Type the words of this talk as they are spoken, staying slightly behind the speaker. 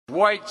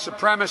white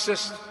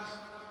supremacists,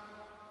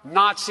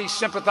 Nazi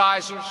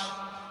sympathizers,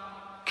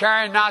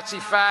 carrying Nazi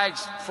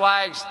flags,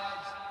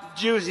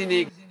 using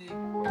the...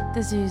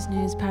 The Zoos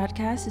News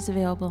podcast is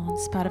available on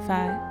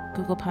Spotify,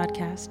 Google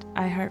Podcast,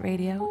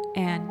 iHeartRadio,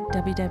 and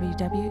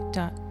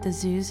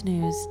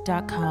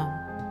www.thezoosnews.com.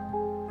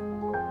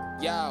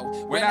 Yo,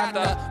 we're not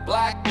the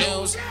black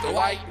news, the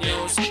white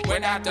news. We're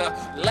not the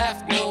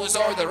left news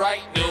or the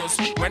right news.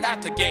 We're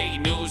not the gay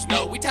news,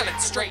 no, we tell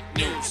it straight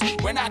news.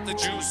 We're not the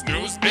Jews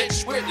news,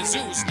 bitch, we're the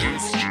Zeus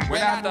news. We're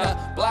not the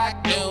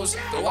black news,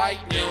 the white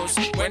news.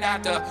 We're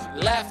not the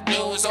left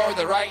news or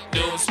the right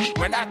news.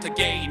 We're not the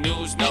gay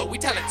news, no, we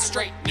tell it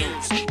straight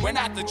news. We're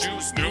not the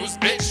Jews news,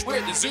 bitch,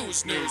 we're the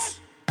Zeus news.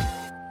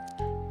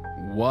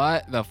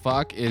 What the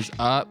fuck is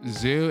up,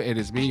 Zoo? It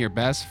is me, your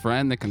best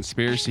friend, the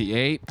Conspiracy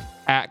Ape,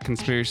 at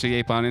Conspiracy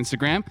Ape on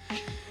Instagram.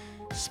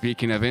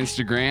 Speaking of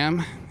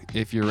Instagram,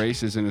 if you're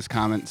racist in his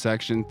comment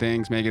section,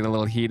 things may get a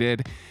little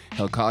heated.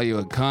 He'll call you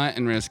a cunt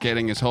and risk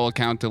getting his whole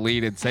account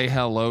deleted. Say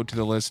hello to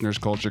the listeners,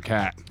 Culture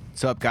Cat.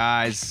 What's up,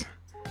 guys?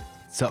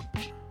 What's up?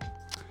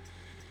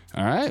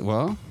 All right,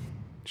 well,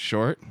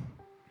 short.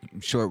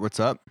 Short, what's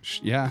up?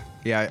 Yeah.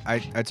 Yeah, I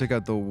took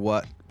out the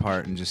what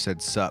part and just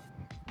said sup.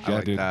 Yeah, I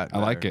like dude, that. I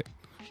like it.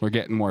 We're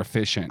getting more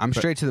efficient. I'm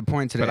straight to the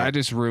point today. But I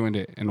just ruined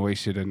it and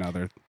wasted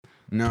another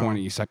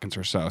 20 seconds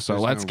or so. So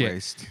let's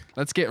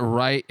get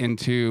right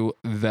into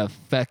the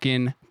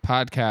feckin'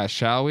 podcast,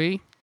 shall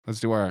we? Let's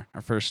do our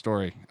first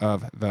story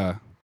of the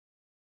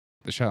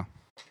show.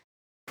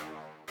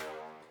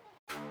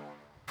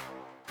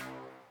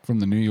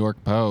 From the New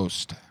York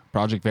Post,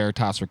 Project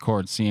Veritas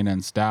records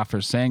CNN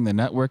staffers saying the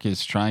network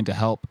is trying to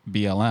help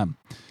BLM.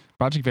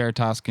 Project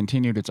Veritas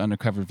continued its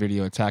undercover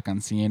video attack on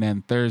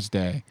CNN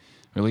Thursday,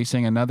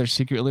 releasing another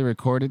secretly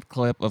recorded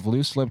clip of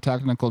Loose Lip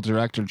technical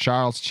director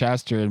Charles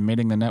Chester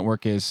admitting the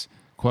network is,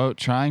 quote,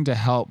 trying to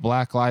help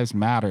Black Lives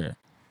Matter.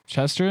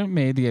 Chester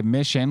made the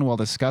admission while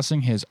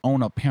discussing his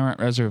own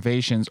apparent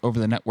reservations over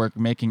the network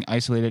making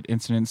isolated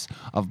incidents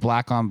of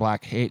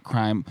black-on-black hate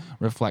crime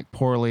reflect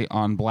poorly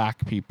on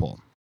black people.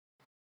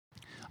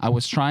 I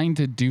was trying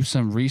to do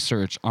some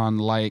research on,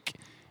 like,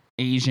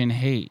 Asian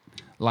hate,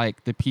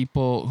 like the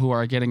people who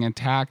are getting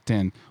attacked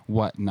and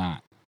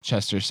whatnot,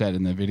 Chester said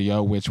in the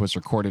video, which was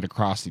recorded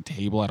across the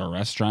table at a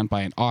restaurant by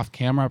an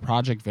off-camera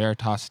Project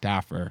Veritas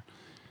staffer.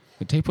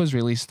 The tape was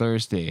released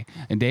Thursday,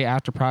 a day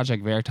after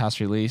Project Veritas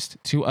released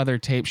two other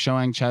tapes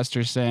showing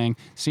Chester saying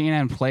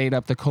CNN played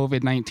up the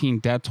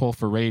COVID-19 death toll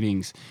for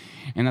ratings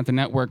and that the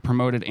network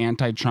promoted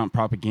anti-Trump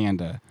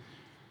propaganda.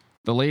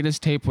 The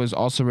latest tape was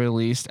also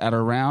released at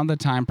around the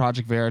time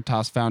Project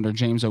Veritas founder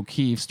James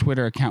O'Keefe's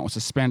Twitter account was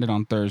suspended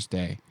on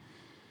Thursday.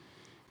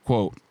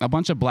 Quote, a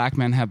bunch of black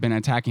men have been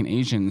attacking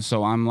Asians,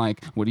 so I'm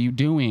like, what are you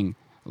doing?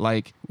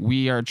 Like,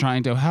 we are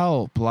trying to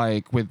help,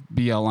 like, with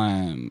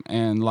BLM,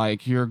 and,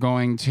 like, you're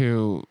going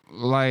to,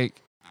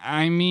 like,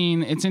 I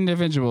mean, it's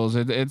individuals.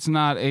 It's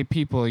not a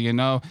people, you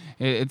know?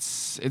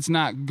 It's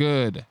not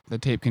good, the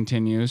tape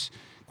continues.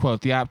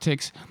 Quote, the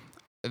optics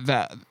of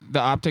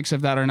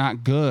that are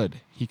not good,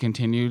 he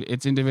continued.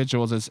 It's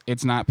individuals,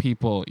 it's not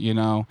people, you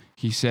know?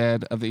 He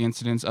said of the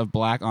incidents of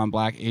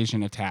black-on-black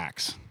Asian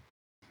attacks.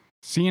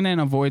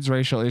 CNN avoids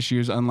racial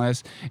issues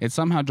unless it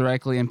somehow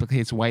directly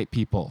implicates white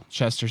people,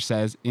 Chester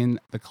says in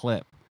the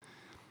clip.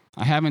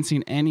 I haven't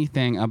seen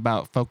anything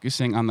about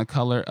focusing on the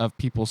color of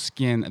people's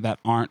skin that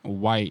aren't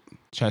white,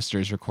 Chester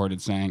is recorded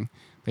saying.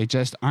 They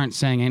just aren't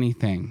saying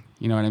anything.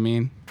 You know what I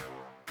mean?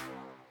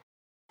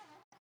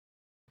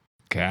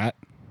 Cat?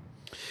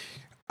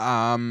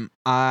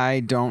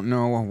 I don't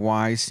know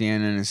why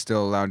CNN is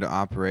still allowed to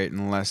operate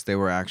unless they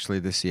were actually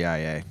the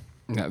CIA.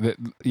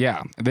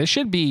 Yeah, this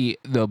should be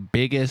the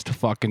biggest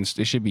fucking.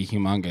 This should be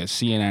humongous.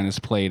 CNN is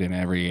played in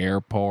every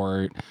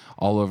airport,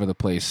 all over the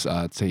place.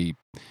 It's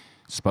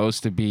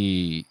supposed to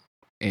be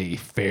a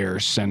fair,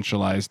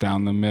 centralized,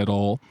 down the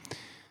middle,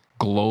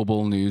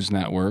 global news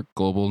network,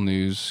 global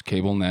news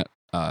cable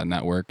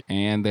network,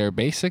 and they're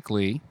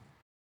basically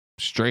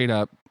straight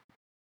up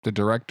the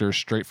director,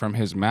 straight from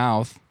his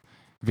mouth,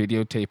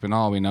 videotape and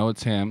all. We know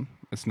it's him.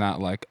 It's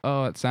not like,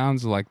 oh, it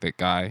sounds like that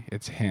guy.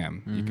 It's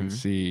him. Mm-hmm. You can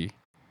see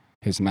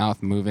his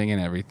mouth moving and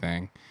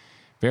everything.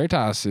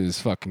 Veritas is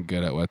fucking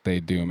good at what they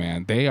do,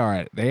 man. They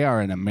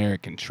are an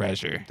American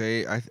treasure.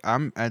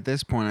 I'm at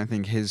this point. I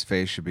think his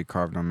face should be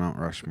carved on Mount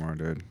Rushmore,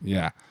 dude.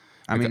 Yeah,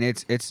 I mean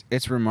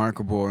it's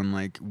remarkable, and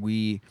like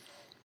they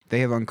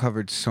have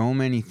uncovered so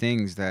many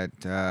things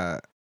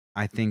that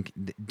I think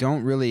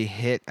don't really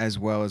hit as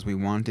well as we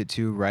want it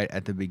to right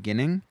at the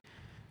beginning,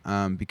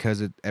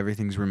 because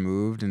everything's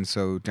removed and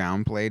so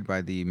downplayed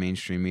by the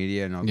mainstream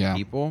media and other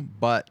people,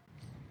 but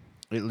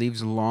it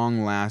leaves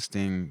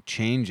long-lasting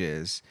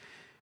changes,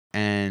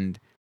 and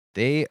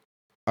they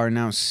are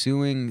now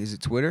suing, is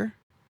it Twitter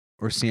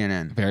or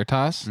CNN?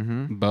 Veritas?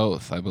 Mm-hmm.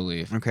 Both, I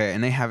believe. Okay,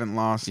 and they haven't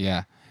lost.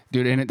 Yeah.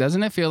 Dude, and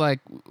doesn't it feel like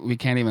we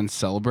can't even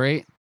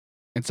celebrate?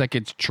 It's like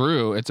it's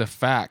true. It's a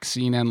fact.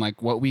 CNN,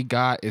 like what we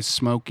got is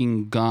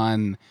smoking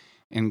gun,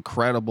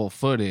 incredible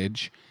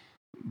footage,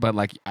 but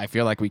like I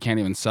feel like we can't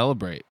even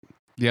celebrate.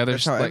 Yeah,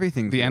 That's how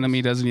everything the feels.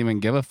 enemy doesn't even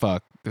give a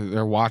fuck.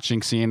 They're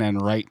watching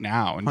CNN right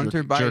now and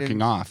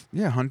jerking off.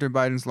 Yeah, Hunter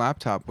Biden's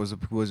laptop was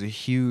a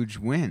huge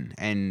win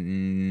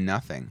and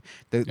nothing.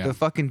 The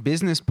fucking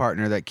business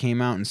partner that came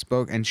out and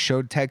spoke and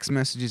showed text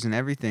messages and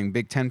everything,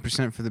 big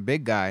 10% for the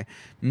big guy,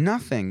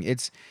 nothing.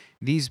 It's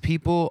these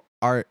people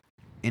are,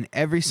 in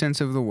every sense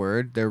of the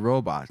word, they're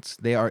robots.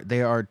 They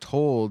are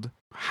told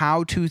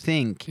how to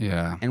think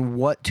and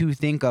what to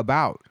think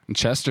about. And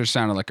Chester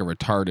sounded like a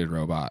retarded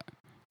robot.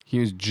 He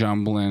was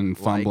jumbling,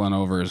 fumbling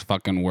over his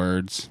fucking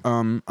words.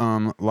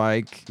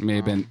 Like May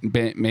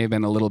have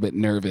been a little bit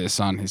nervous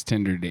on his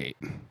Tinder date.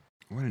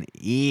 What an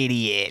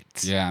idiot.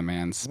 Yeah,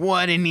 man.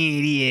 What an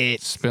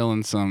idiot.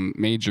 Spilling some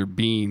major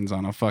beans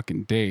on a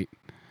fucking date.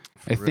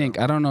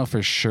 I don't know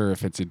for sure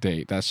if it's a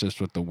date. That's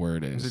just what the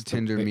word is. It's a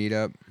Tinder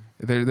meetup.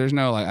 There's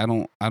no like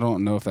I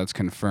don't know if that's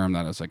confirmed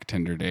that it's like a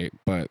Tinder date,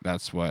 but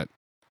that's what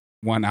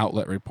one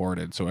outlet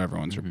reported, so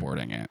everyone's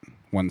reporting it.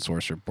 One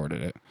source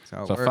reported it.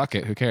 So fuck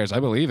it. Who cares? I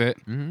believe it.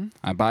 Mm-hmm.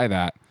 I buy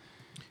that.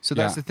 So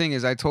that's the thing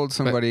is I told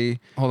somebody.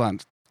 But, hold on.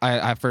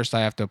 I first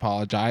I have to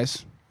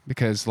apologize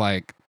because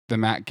like the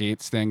Matt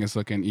Gaetz thing is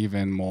looking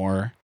even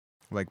more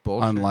like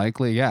bullshit.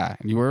 Unlikely. Yeah.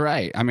 And you were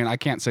right. I mean, I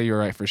can't say you were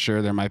right for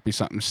sure. There might be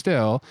something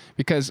still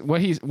because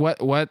what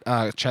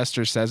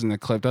Chester says in the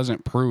clip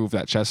doesn't prove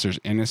that Chester's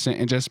innocent.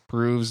 It just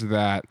proves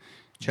that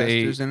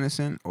Chester's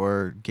innocent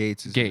or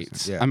Gaetz is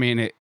innocent. Yeah. I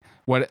mean,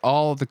 what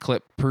all the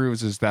clip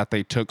proves is that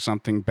they took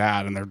something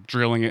bad and they're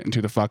drilling it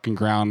into the fucking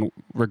ground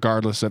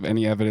regardless of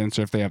any evidence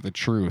or if they have the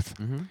truth.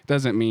 Mm-hmm.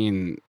 Doesn't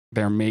mean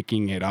they're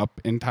making it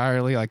up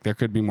entirely. Like there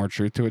could be more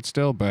truth to it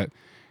still, but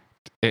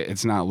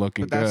it's not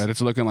looking good.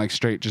 It's looking like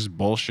straight just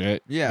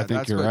bullshit. Yeah, I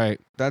think you're right.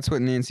 That's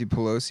what Nancy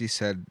Pelosi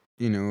said,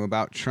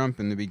 about Trump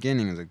in the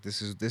beginning. It was like,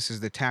 this is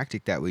the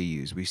tactic that we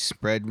use. We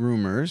spread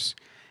rumors,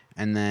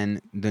 and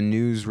then the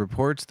news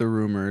reports the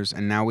rumors,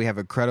 and now we have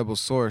a credible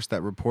source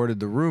that reported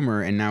the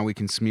rumor, and now we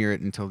can smear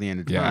it until the end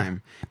of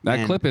time.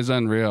 That clip is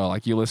unreal.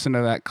 Like, you listen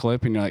to that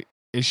clip, and you're like,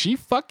 is she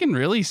fucking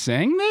really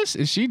saying this?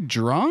 Is she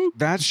drunk?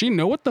 Does she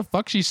know what the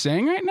fuck she's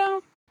saying right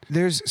now?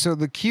 So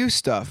the Q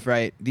stuff,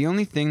 right? The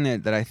only thing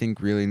that I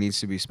think really needs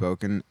to be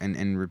spoken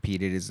and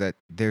repeated is that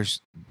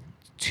there's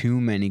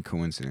too many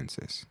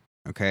coincidences,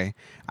 okay?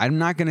 I'm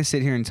not going to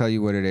sit here and tell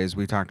you what it is.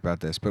 We talked about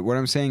this. But what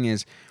I'm saying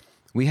is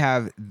we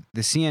have the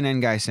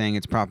CNN guy saying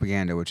it's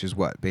propaganda, which is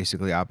what?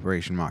 Basically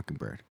Operation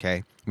Mockingbird,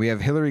 okay? We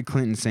have Hillary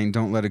Clinton saying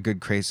don't let a good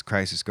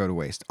crisis go to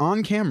waste.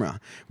 On camera,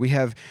 we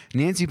have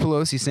Nancy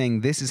Pelosi saying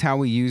this is how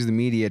we use the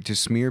media to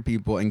smear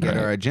people and get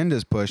our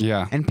agendas pushed.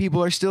 Yeah. And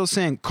people are still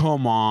saying,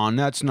 come on,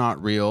 that's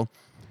not real.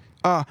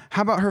 How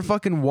about her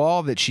fucking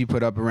wall that she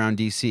put up around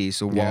D.C.?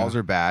 So walls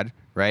are bad,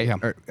 right?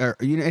 Yeah. Or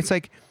it's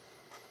like...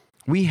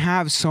 We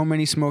have so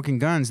many smoking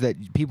guns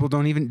that people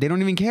don't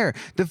even care.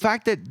 The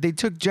fact that they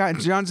took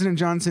Johnson &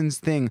 Johnson's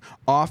thing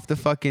off the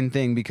fucking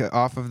thing because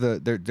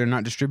they're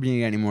not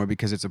distributing it anymore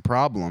because it's a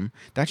problem.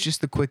 That's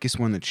just the quickest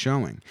one that's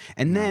showing.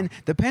 And then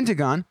the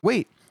Pentagon,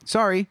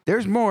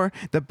 there's more.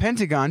 The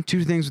Pentagon,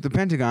 two things with the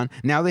Pentagon.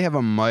 Now they have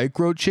a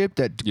microchip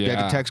that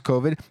detects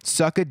COVID.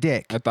 Suck a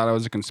dick. I thought it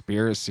was a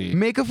conspiracy.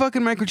 Make a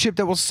fucking microchip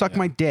that will suck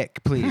my dick,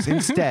 please,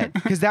 instead.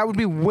 Because that would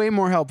be way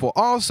more helpful.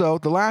 Also,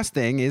 the last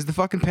thing is the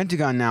fucking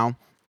Pentagon now.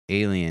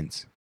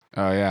 Aliens.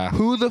 Oh, yeah.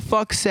 Who the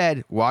fuck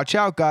said, watch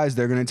out, guys,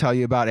 they're going to tell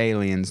you about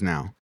aliens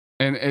now?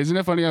 And isn't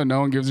it funny how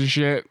no one gives a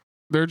shit?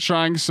 They're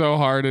trying so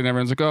hard, and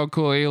everyone's like, "Oh,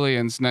 cool,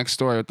 aliens! Next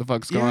story. What the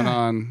fuck's going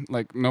on?"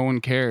 Like, no one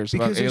cares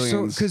about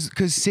aliens.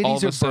 Because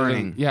cities are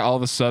burning. Yeah, all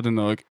of a sudden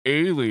they're like,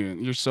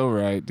 "Alien." You're so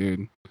right,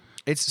 dude.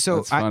 It's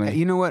so.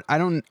 You know what? I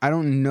don't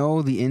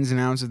know the ins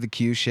and outs of the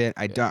Q shit.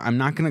 I'm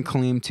not gonna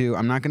claim to.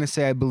 I'm not gonna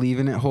say I believe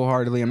in it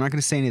wholeheartedly. I'm not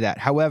gonna say any of that.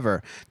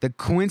 However, the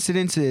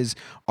coincidences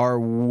are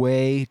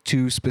way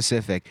too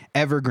specific.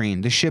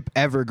 Evergreen, the ship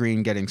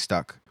Evergreen getting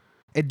stuck.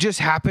 It just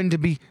happened to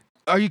be.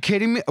 Are you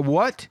kidding me?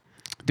 What?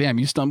 Damn,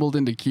 you stumbled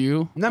into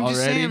Q. No, I'm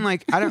just saying,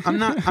 like,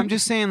 I'm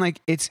just saying,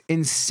 like, it's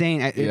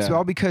insane. It's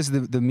all because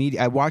the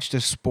media. I watched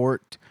a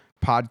sport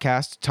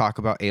podcast talk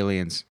about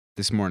aliens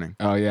this morning.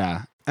 Oh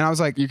yeah, and I was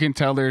like, you can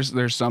tell there's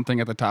something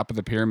at the top of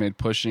the pyramid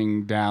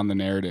pushing down the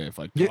narrative.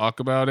 Like, talk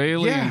about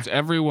aliens. Yeah.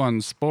 Everyone,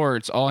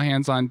 sports, all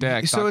hands on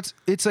deck. So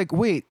it's like,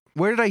 wait,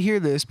 where did I hear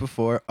this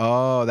before?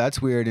 Oh,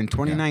 that's weird. In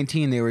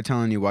 2019, they were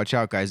telling you, watch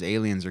out, guys,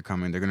 aliens are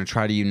coming. They're going to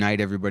try to unite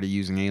everybody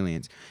using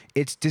aliens.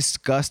 It's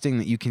disgusting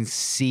that you can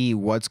see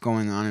what's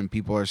going on and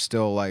people are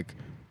still like,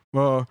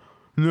 no.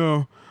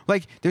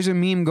 Like, there's a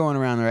meme going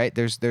around, right?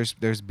 There's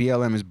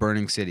BLM is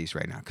burning cities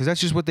right now because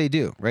that's just what they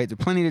do, right? There's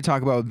plenty to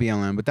talk about with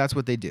BLM, but that's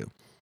what they do.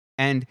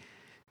 And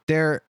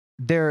they're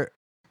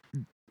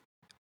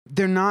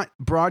not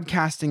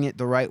broadcasting it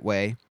the right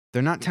way.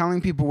 They're not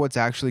telling people what's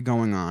actually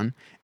going on.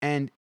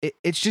 And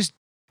it's just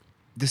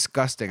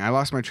disgusting. I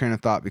lost my train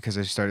of thought because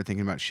I started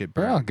thinking about shit.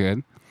 We're all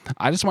good.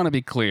 I just want to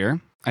be clear.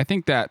 I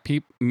think that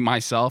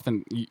myself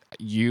and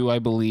you, I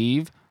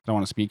believe, I don't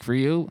want to speak for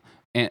you,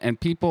 and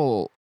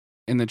people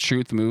in the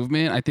truth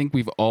movement, I think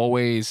we've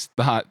always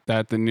thought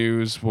that the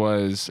news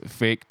was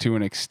fake to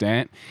an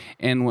extent.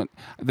 And when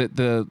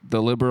the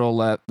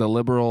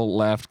liberal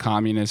left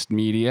communist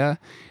media,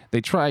 they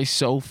try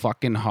so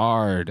fucking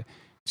hard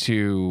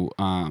to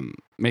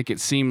make it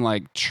seem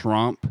like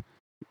Trump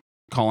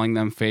calling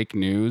them fake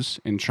news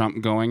and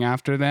Trump going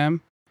after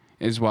them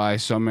is why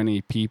so many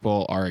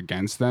people are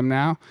against them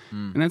now.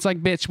 And it's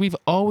like, bitch, we've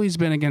always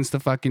been against the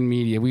fucking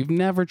media. We've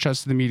never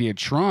trusted the media.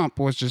 Trump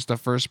was just the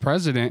first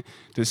president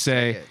to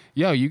say,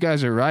 yo, you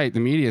guys are right. The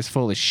media is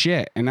full of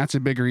shit. And that's a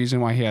big reason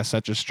why he has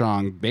such a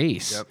strong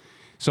base. Yep.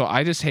 So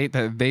I just hate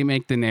that they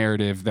make the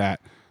narrative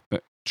that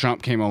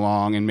Trump came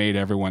along and made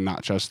everyone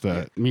not trust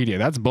the media.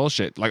 That's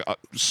bullshit. Like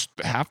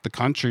half the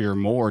country or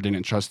more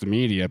didn't trust the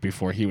media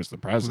before he was the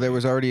president. Well, there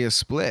was already a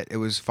split. It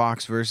was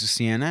Fox versus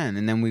CNN.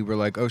 And then we were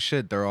like, oh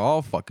shit, they're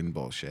all fucking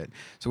bullshit.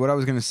 So what I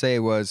was going to say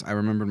was, I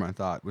remembered my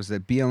thought, was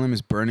that BLM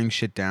is burning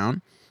shit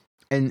down.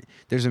 And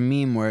there's a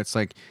meme where it's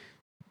like,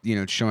 you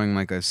know, it's showing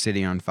like a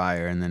city on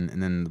fire. And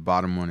then the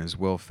bottom one is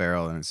Will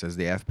Ferrell. And it says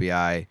the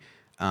FBI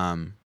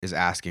is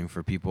asking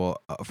for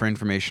people, for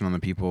information on the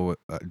people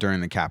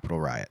during the Capitol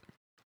riot.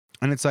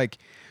 And it's like,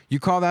 you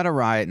call that a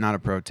riot, not a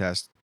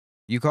protest.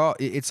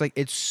 It's like,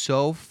 it's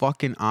so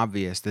fucking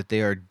obvious that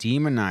they are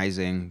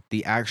demonizing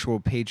the actual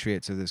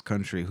patriots of this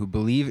country who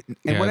believe.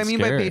 And what I mean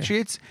by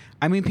patriots,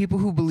 I mean people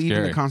who believe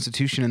in the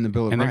Constitution and the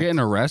Bill of Rights. And they're getting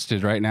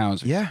arrested right now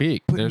as we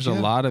speak. There's a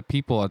lot of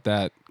people at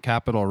that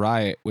Capitol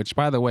riot, which,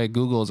 by the way,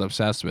 Google is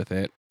obsessed with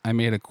it. I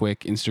made a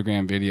quick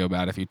Instagram video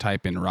about it. If you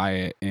type in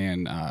riot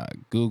in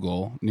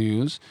Google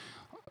News,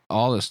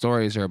 all the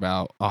stories are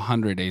about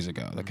 100 days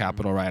ago, the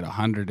Capitol riot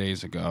 100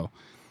 days ago.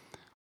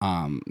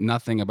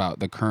 Nothing about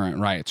the current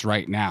riots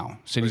right now.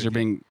 Cities are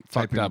being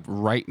fucked up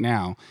right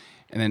now.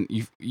 And then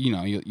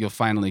you'll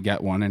finally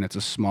get one, and it's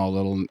a small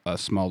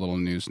little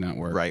news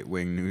network.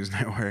 Right-wing news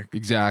network.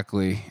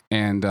 Exactly.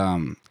 And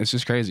it's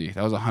just crazy.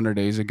 That was 100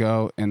 days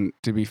ago. And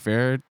to be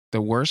fair,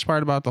 the worst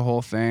part about the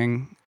whole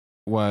thing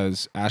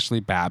was Ashley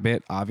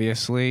Babbitt,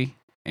 obviously.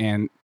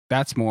 And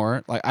that's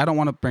more like, I don't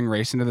want to bring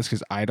race into this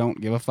because I don't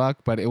give a fuck,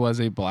 but it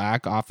was a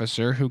black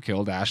officer who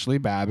killed Ashley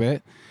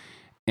Babbitt,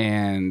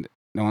 and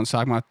no one's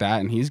talking about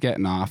that. And he's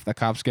getting off. The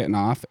cop's getting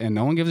off, and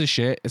no one gives a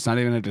shit. It's not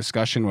even a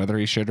discussion whether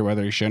he should or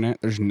whether he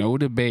shouldn't. There's no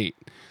debate.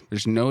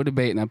 There's no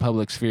debate in the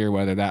public sphere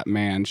whether that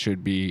man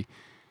should be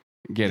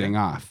getting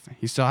off.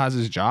 He still has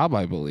his job,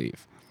 I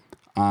believe.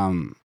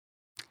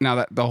 Now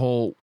that the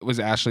whole was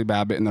Ashley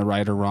Babbitt in the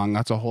right or wrong,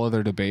 that's a whole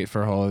other debate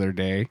for a whole other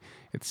day.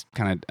 It's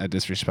kind of a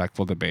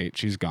disrespectful debate.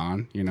 She's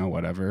gone,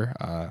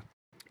 whatever.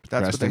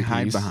 That's what they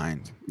hide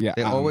behind. Yeah,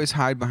 they always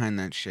hide behind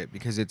that shit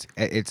because it's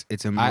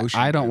emotion.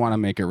 I don't want to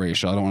make it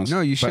racial. I don't want to.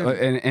 No, you should.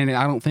 And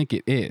I don't think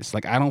it is.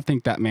 Like, I don't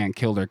think that man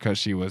killed her because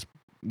she was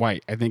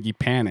white. I think he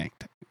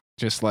panicked,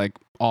 just like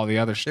all the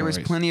other stories.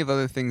 There was plenty of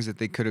other things that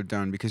they could have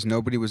done because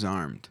nobody was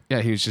armed. Yeah,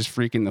 he was just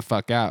freaking the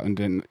fuck out, and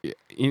then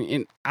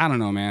I don't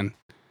know, man.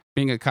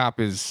 Being a cop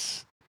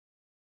is,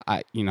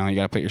 you got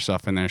to put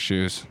yourself in their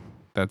shoes.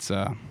 That's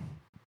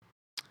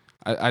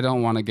I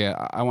don't want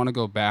to I want to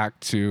go back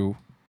to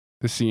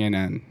the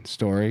CNN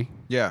story.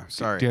 Yeah,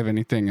 sorry. Do you have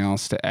anything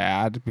else to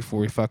add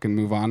before we fucking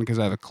move on? Because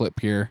I have a clip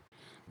here.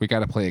 We got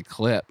to play a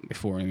clip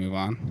before we move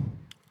on.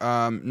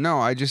 No,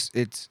 I just,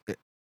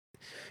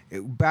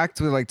 back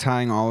to like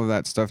tying all of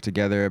that stuff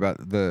together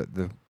about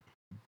the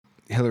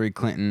Hillary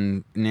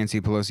Clinton, Nancy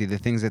Pelosi, the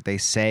things that they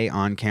say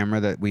on camera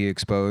that we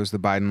expose, the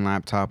Biden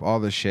laptop, all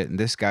this shit, and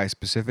this guy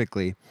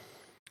specifically,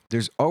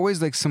 there's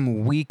always like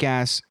some weak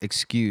ass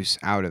excuse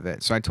out of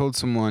it. So I told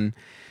someone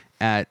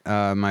at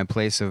my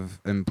place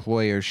of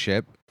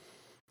employership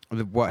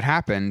what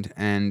happened,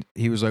 and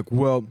he was like,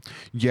 well,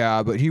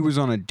 yeah, but he was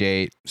on a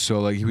date, so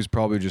like he was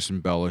probably just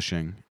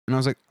embellishing. And I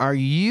was like, are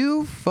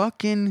you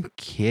fucking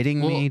kidding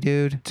me,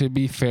 dude? To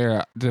be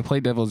fair, to play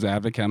devil's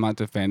advocate, I'm not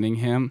defending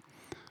him,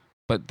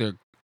 but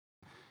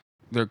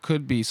there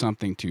could be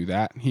something to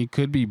that. He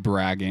could be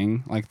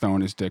bragging, like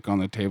throwing his dick on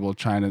the table,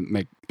 trying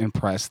to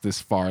impress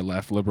this far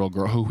left liberal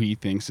girl who he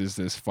thinks is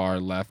this far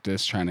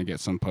leftist, trying to get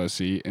some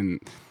pussy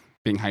and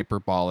being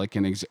hyperbolic.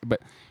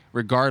 But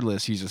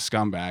regardless, he's a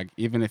scumbag.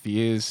 Even if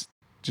he is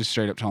just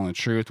straight up telling the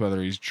truth,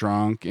 whether he's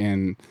drunk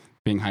and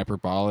being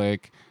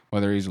hyperbolic,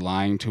 whether he's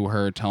lying to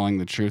her, telling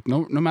the truth,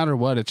 no matter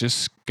what, it's just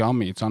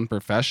scummy. It's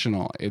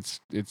unprofessional. It's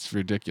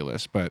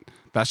ridiculous. But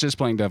that's just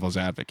playing devil's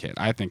advocate.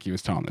 I think he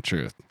was telling the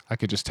truth. I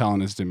could just tell in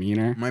his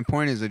demeanor. My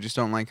point is, I just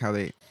don't like how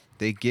they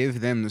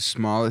give them the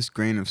smallest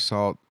grain of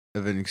salt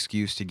of an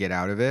excuse to get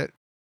out of it.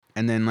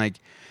 And then like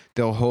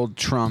they'll hold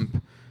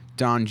Trump,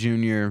 Don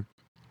Jr.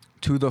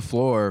 to the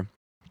floor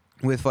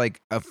with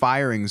like a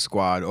firing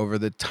squad over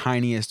the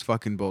tiniest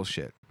fucking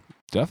bullshit.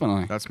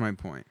 Definitely. That's my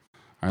point.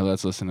 All right,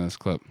 let's listen to this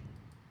clip.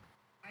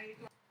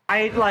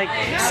 I had like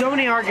so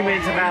many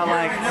arguments about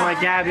like my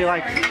dad be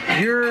like,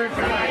 you're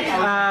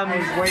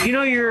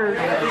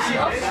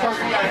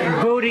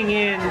voting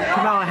in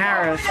Kamala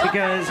Harris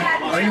because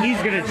he's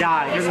gonna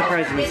die in the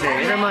presidency,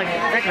 and I'm like,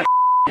 that could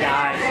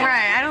die.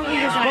 Right, I don't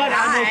think he's gonna but die.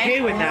 I'm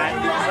okay with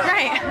that. Right.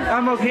 right.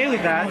 I'm okay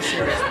with that.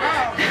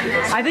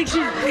 I think she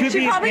could She'd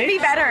be probably a bitch. be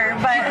better,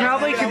 but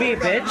Probably could be a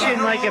bitch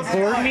in like a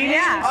board meeting.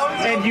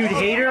 Yeah. And you'd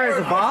hate her as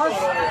a boss.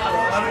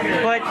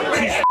 But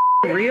she's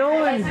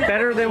real and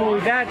better than what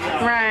we've had.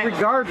 Right.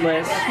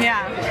 Regardless.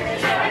 yeah.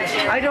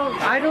 I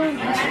don't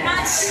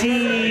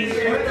see.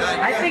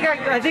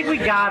 I think we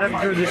got him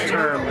through this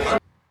term.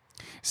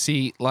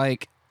 See,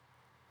 like,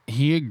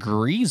 he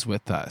agrees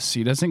with us.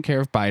 He doesn't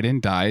care if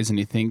Biden dies, and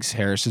he thinks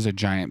Harris is a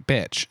giant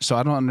bitch. So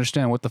I don't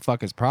understand what the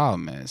fuck his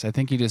problem is. I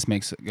think he just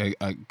makes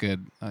a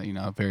good,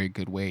 a very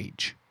good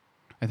wage.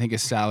 I think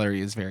his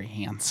salary is very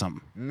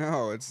handsome.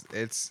 No,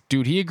 it's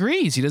Dude, he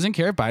agrees. He doesn't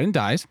care if Biden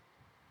dies.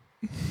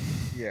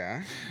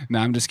 yeah. No,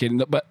 I'm just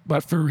kidding.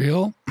 But for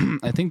real,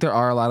 I think there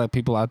are a lot of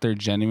people out there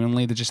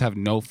genuinely that just have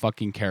no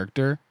fucking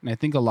character. And I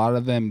think a lot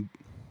of them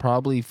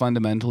probably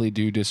fundamentally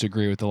do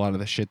disagree with a lot of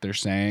the shit they're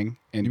saying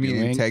and You mean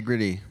doing.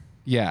 integrity?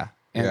 Yeah.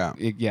 And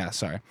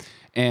sorry.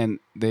 And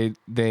they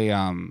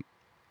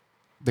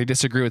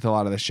disagree with a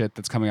lot of the shit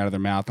that's coming out of their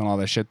mouth and all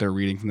the shit they're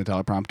reading from the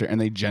teleprompter,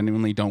 and they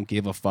genuinely don't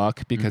give a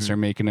fuck because they're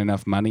making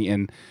enough money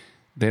and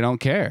they don't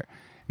care.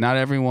 Not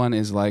everyone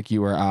is like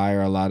you or I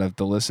or a lot of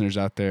the listeners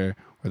out there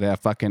where they have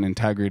fucking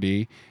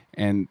integrity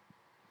and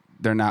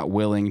they're not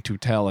willing to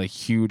tell a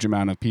huge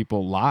amount of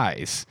people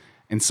lies.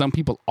 And some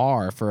people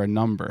are for a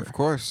number. Of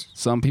course.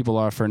 Some people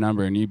are for a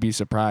number, and you'd be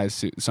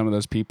surprised. Some of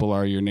those people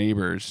are your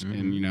neighbors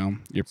and,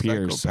 your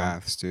peers.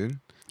 Psychopaths, dude.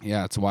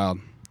 Yeah, it's wild.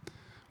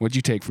 What'd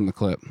you take from the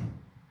clip?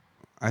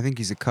 I think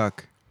he's a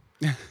cuck.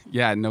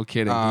 Yeah, no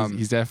kidding.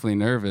 He's definitely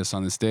nervous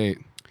on this date.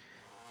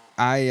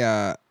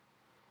 It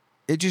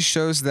just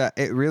shows that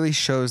it really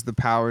shows the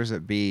powers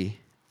that be,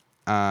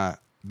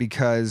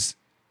 because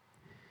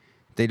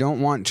they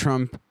don't want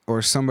Trump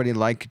or somebody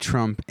like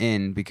Trump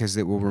in because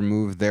it will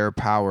remove their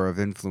power of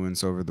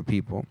influence over the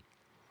people.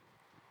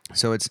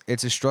 So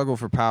it's a struggle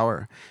for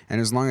power. And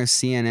as long as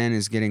CNN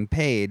is getting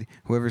paid,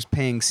 whoever's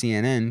paying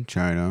CNN,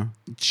 China,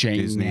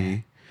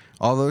 Disney,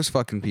 all those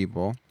fucking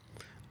people,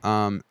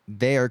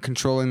 they are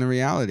controlling the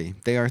reality.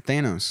 They are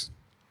Thanos.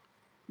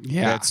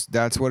 Yeah.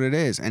 That's what it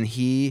is. And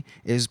he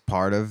is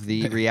part of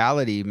the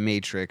reality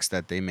matrix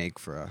that they make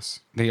for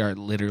us. They are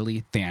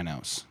literally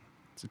Thanos.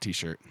 It's a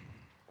t-shirt.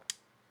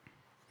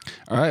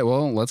 All right,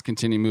 well, let's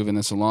continue moving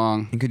this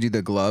along. You could do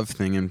the glove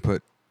thing and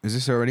put... Is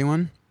this already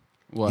one?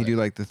 What? You do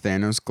like the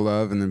Thanos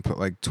glove and then put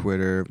like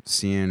Twitter,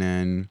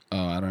 CNN,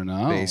 I don't know.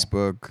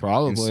 Facebook,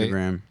 Probably.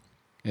 Instagram,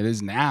 It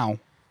is now.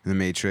 the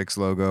Matrix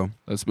logo.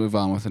 Let's move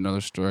on with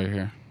another story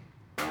here.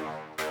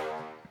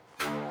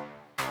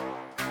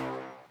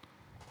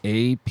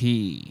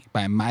 AP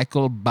by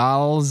Michael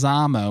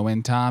Balsamo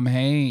and Tom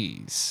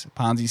Hayes.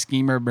 Ponzi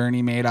schemer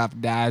Bernie Madoff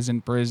dies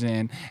in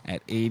prison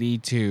at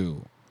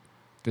 82.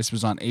 This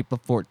was on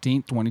April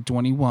 14th,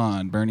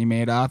 2021. Bernie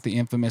Madoff, the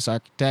infamous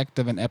architect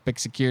of an epic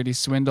security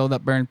swindle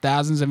that burned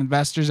thousands of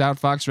investors,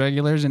 outfoxed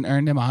regulars, and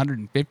earned him a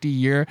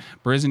 150-year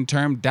prison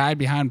term, died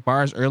behind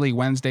bars early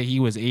Wednesday.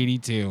 He was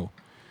 82.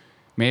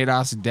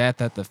 Madoff's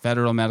death at the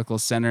Federal Medical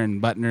Center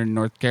in Butner,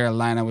 North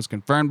Carolina, was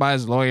confirmed by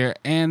his lawyer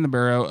and the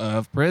Bureau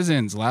of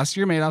Prisons. Last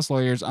year, Madoff's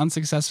lawyers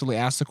unsuccessfully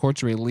asked the court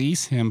to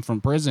release him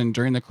from prison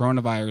during the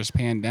coronavirus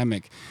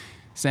pandemic,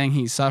 saying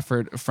he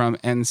suffered from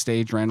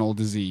end-stage renal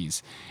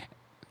disease,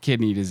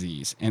 kidney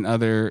disease, and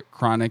other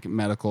chronic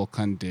medical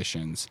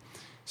conditions.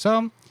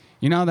 So,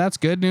 that's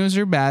good news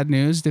or bad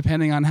news,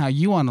 depending on how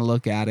you want to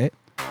look at it.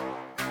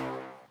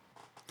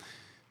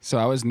 So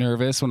I was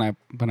nervous when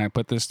I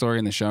put this story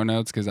in the show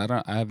notes because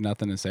I have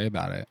nothing to say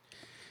about it.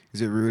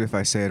 Is it rude if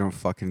I say I don't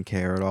fucking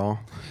care at all?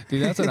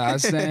 Dude, that's what I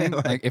was saying.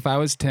 Like, if I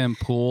was Tim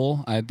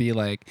Pool, I'd be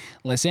like,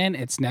 listen,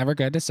 it's never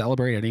good to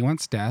celebrate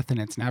anyone's death, and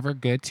it's never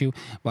good to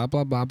blah,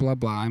 blah, blah, blah,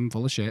 blah. I'm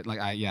full of shit. Like,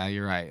 yeah,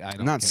 you're right.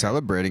 I'm not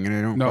celebrating it.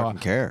 I don't fucking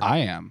care. I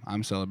am.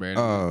 I'm celebrating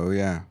it. Oh,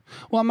 yeah.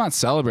 Well, I'm not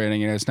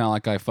celebrating it. It's not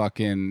like I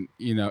fucking,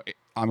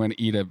 I'm going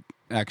to eat a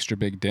extra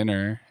big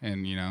dinner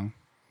and,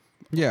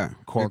 Yeah.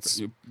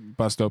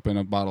 bust open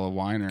a bottle of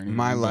wine or anything.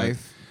 My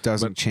life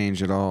doesn't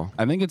change at all.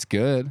 I think it's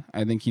good.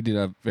 I think he did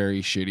a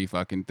very shitty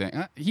fucking thing.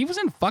 He was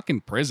in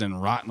fucking prison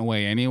rotting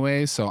away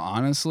anyway. So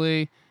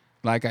honestly,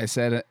 like I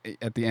said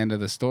at the end of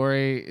the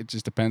story, it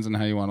just depends on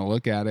how you want to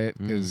look at it.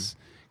 Because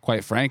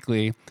quite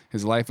frankly,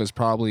 his life was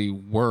probably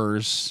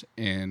worse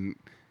in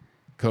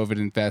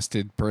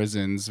COVID-infested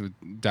prisons with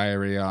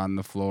diarrhea on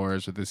the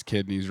floors with his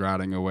kidneys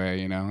rotting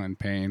away, in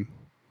pain.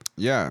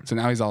 Yeah. So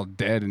now he's all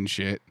dead and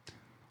shit.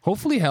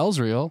 Hopefully hell's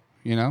real,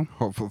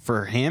 Hopefully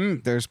for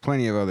him, there's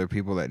plenty of other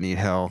people that need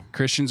hell.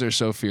 Christians are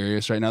so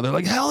furious right now. They're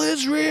like, hell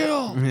is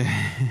real.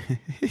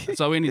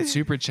 That's all we need,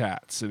 super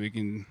chats, so we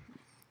can...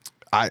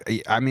 I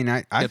think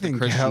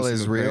hell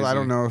is real. Crazy. I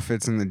don't know if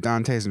it's in the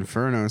Dante's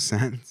Inferno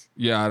sense.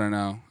 Yeah, I don't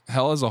know.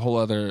 Hell is a whole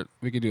other...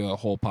 We could do a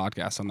whole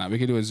podcast on that. We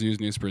could do a Zeus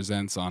News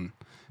Presents on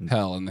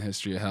hell and the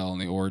history of hell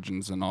and the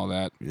origins and all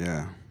that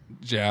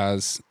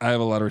jazz. I have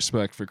a lot of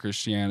respect for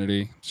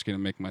Christianity. Just going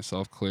to make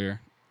myself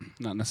clear.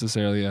 Not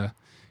necessarily a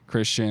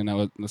Christian.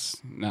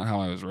 That's not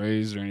how I was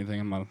raised or anything.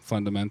 I'm not a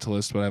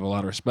fundamentalist, but I have a lot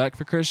of respect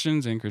for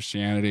Christians and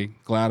Christianity.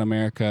 Glad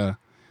America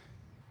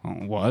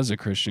was a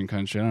Christian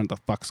country. I don't know what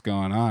the fuck's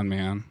going on,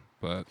 man.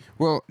 But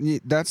Well,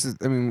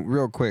 I mean,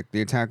 real quick,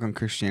 the attack on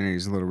Christianity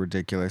is a little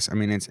ridiculous. I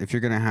mean, if you're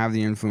going to have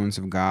the influence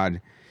of God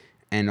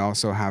and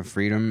also have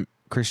freedom,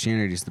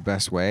 Christianity is the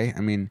best way.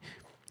 I mean,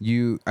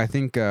 I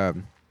think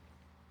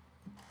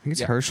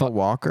it's Herschel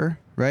Walker,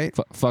 right?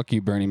 Fuck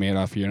you, Bernie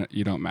Madoff.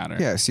 You don't matter.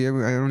 Yeah, see, I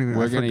don't even,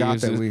 I forgot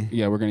that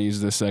we're going to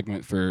use this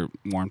segment for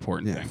more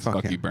important things.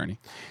 Fuck you, Bernie.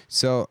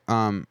 So,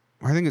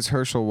 I think it's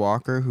Herschel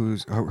Walker,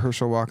 who's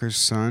Herschel Walker's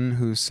son,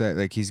 who said,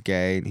 like, he's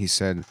gay, and he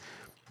said,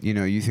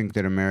 you think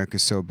that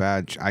America's so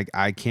bad.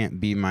 I can't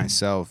be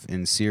myself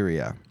in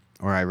Syria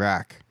or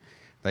Iraq.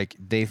 Like,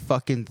 they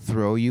fucking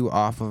throw you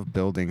off of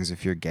buildings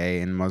if you're gay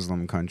in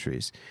Muslim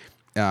countries.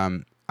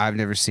 I've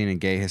never seen a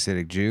gay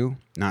Hasidic Jew.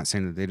 Not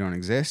saying that they don't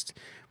exist,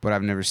 but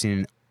I've never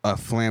seen a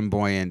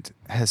flamboyant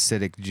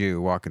Hasidic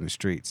Jew walking the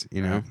streets,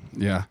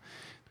 Yeah.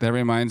 That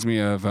reminds me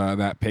of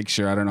that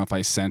picture. I don't know if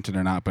I sent it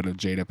or not, but of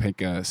Jada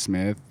Pinkett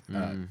Smith,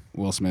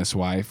 Will Smith's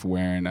wife,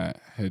 wearing a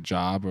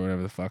hijab or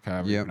whatever the fuck,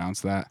 however you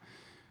pronounce that.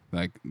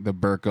 Like the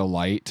burqa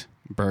light,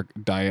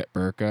 diet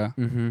burqa,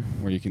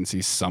 where you can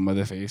see some of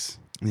the face.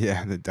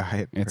 Yeah, the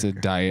diet burqa. It's a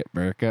diet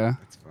burqa.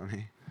 That's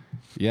funny.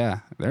 Yeah,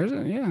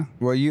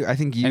 Well, I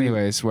think you...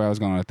 Anyways, where I was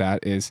going with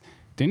that is,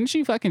 didn't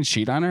she fucking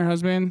cheat on her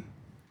husband?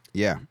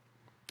 Yeah,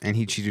 and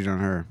he cheated on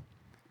her.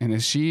 And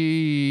is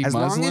she As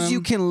Muslim? long as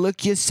you can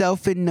look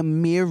yourself in the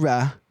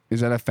mirror.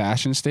 Is that a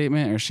fashion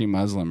statement, or is she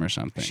Muslim or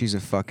something? She's a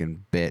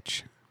fucking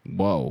bitch.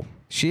 Whoa.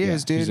 She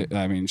is, dude.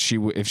 If she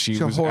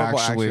She's was a horrible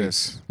actually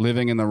actress.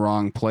 living in the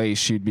wrong place,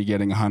 she'd be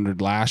getting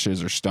 100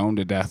 lashes or stoned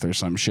to death or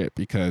some shit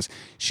because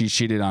she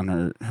cheated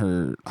on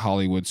her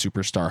Hollywood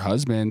superstar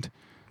husband.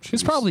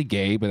 She's probably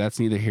gay, but that's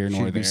neither here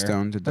nor she'd there. be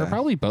stoned to They're death.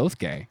 probably both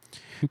gay.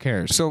 Who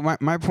cares? So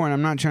my point,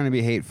 I'm not trying to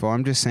be hateful.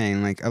 I'm just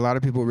saying, like, a lot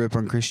of people rip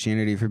on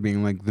Christianity for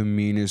being like the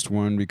meanest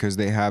one because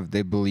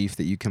they belief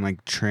that you can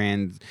like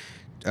change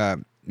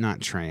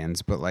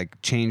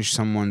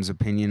someone's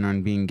opinion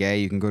on being gay.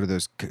 You can go to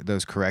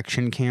those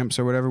correction camps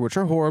or whatever, which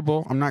are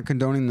horrible. I'm not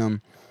condoning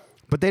them,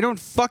 but they don't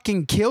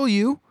fucking kill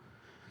you.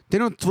 They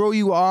don't throw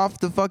you off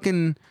the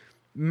fucking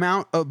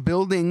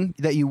building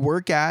that you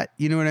work at.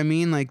 You know what I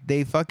mean? Like,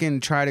 they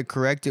fucking try to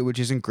correct it, which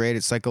isn't great.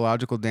 It's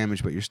psychological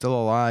damage, but you're still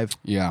alive.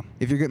 Yeah.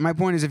 My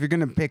point is, if you're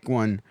gonna pick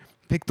one,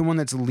 pick the one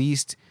that's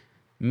least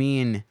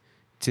mean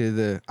to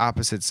the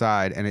opposite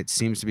side, and it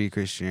seems to be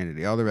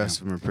Christianity. All the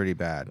rest of them are pretty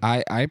bad.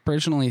 I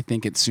personally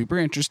think it's super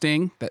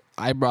interesting that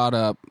I brought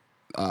up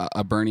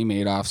a Bernie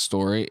Madoff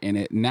story, and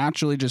it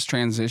naturally just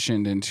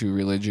transitioned into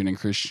religion and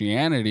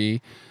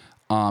Christianity.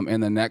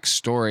 And the next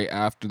story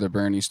after the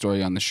Bernie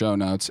story on the show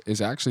notes is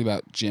actually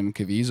about Jim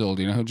Caviezel.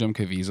 Do you know who Jim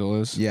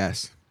Caviezel is?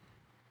 Yes.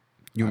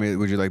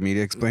 Would you like me to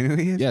explain who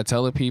he is? Yeah,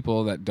 tell the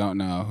people that don't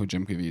know who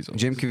Jim Caviezel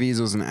is. Jim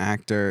Caviezel's an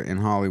actor in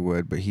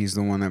Hollywood, but he's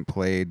the one that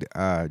played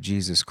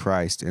Jesus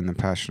Christ in The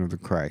Passion of the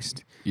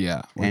Christ.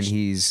 Yeah. And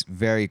he's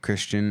very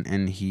Christian,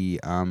 and he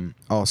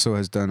also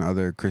has done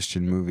other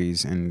Christian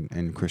movies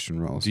and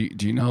Christian roles.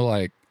 Do you know,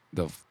 like,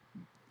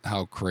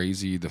 how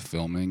crazy the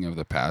filming of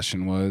The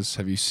Passion was?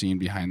 Have you seen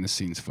behind the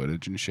scenes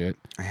footage and shit?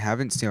 I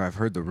haven't seen. I've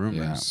heard the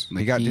rumors. Yeah.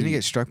 Like didn't he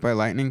get struck by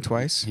lightning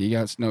twice? He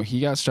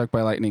got struck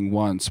by lightning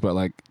once, but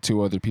like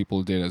 2 other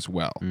people did as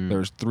well.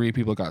 There's 3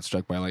 people got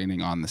struck by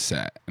lightning on the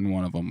set, and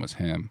one of them was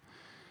him.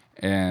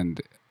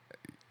 And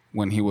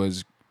when he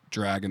was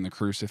dragging the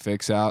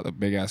crucifix out, the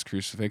big ass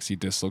crucifix, he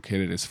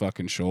dislocated his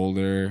fucking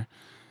shoulder.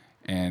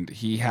 And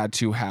he had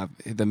to have,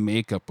 the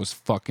makeup was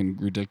fucking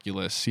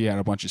ridiculous. He had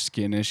a bunch of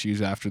skin issues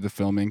after the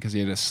filming because he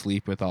had to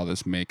sleep with all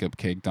this makeup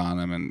caked on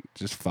him and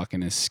just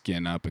fucking his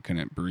skin up. It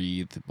couldn't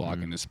breathe,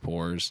 blocking his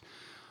pores.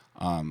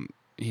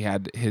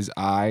 His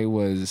eye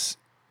was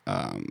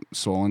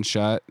swollen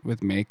shut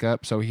with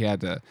makeup, so he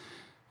had to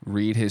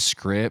read his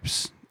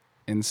scripts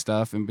and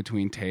stuff in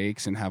between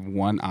takes and have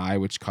one eye,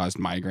 which caused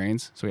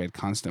migraines. So he had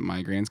constant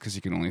migraines because he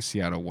could only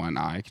see out of one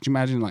eye. Could you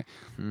imagine, like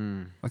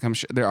I'm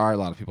sure there are a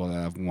lot of people that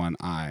have one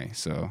eye,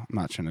 so I'm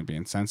not trying to be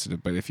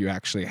insensitive, but if you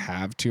actually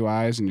have 2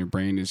 eyes and your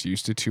brain is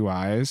used to 2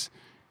 eyes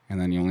and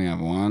then you only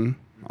have one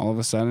all of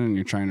a sudden and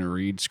you're trying to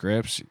read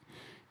scripts,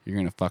 you're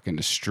going to fucking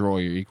destroy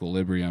your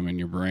equilibrium in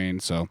your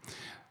brain. So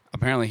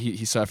apparently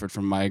he suffered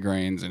from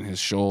migraines in his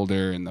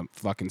shoulder and the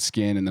fucking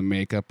skin and the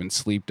makeup and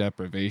sleep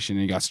deprivation.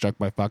 And he got struck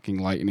by fucking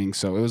lightning.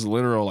 So it was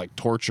literal like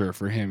torture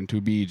for him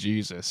to be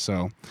Jesus.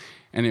 So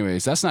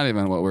anyways, that's not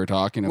even what we're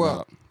talking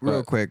about.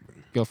 Real quick.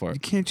 Go for it. You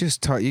can't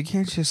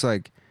just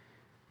like,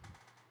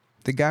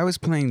 the guy was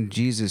playing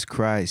Jesus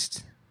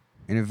Christ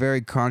in a very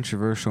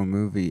controversial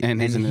movie.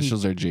 And his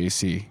initials are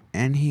JC.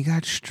 And he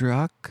got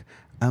struck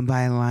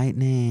by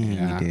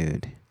lightning,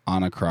 dude.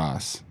 On a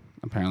cross.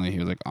 Apparently, he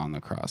was like on the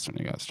cross when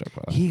he got struck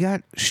by lightning. He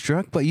got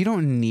struck, but you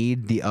don't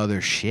need the other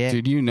shit.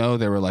 Dude, you know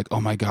they were like,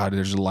 oh my God,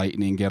 there's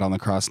lightning. Get on the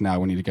cross now.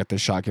 We need to get this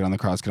shot. Get on the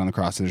cross. Get on the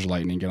cross. There's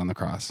lightning. Get on the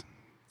cross.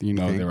 You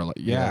know they were like,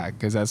 yeah,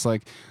 because that's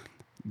like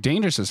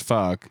dangerous as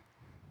fuck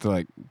to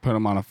like put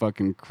him on a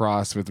fucking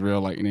cross with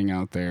real lightning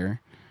out there.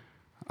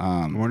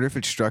 I wonder if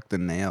it struck the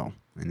nail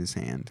in his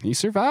hand. He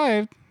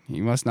survived.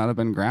 He must not have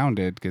been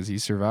grounded because he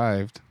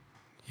survived.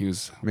 He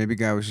was. Maybe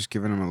guy was just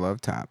giving him a love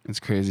tap. It's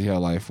crazy how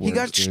life works. He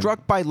got dude.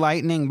 struck by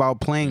lightning while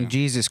playing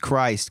Jesus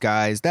Christ,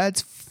 guys.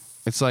 That's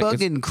It's like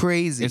fucking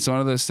crazy. It's one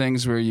of those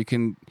things where you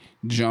can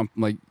jump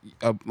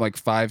like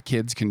 5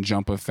 kids can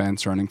jump a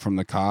fence running from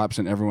the cops,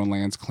 and everyone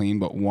lands clean,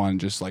 but one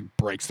just like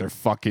breaks their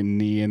fucking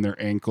knee and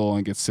their ankle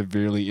and gets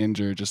severely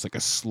injured. Just like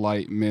a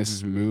slight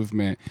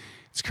movement.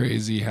 It's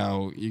crazy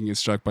how you can get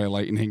struck by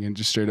lightning and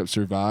just straight up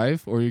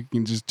survive, or you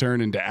can just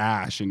turn into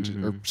ash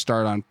and or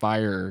start on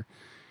fire.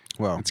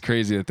 Well, It's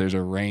crazy that there's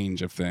a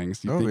range of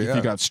things. You think if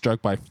you got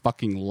struck by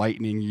fucking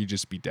lightning, you'd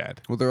just be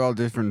dead. well, they're all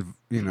different,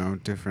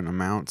 different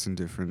amounts and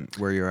different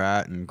where you're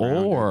at and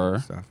grounded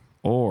and stuff.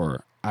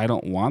 Or I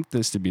don't want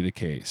this to be the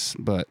case,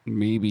 but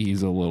maybe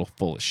he's a little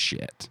full of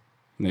shit.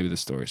 Maybe the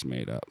story's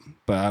made up,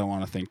 but I don't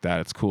want to think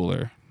that. It's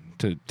cooler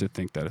to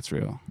think that it's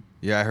real.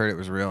 Yeah, I heard it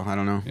was real. I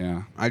don't know.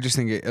 Yeah. I just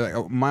think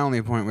my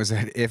only point was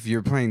that if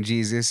you're playing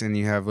Jesus and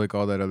you have like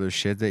all that other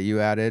shit that you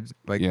added,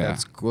 like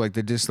that's cool. Like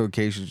the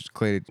dislocated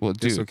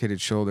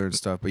shoulder and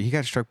stuff. But he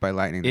got struck by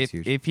lightning. That's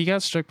huge. If he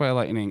got struck by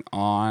lightning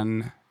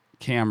on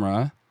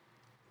camera,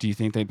 do you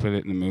think they'd put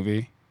it in the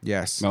movie?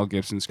 Yes. Mel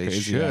Gibson's They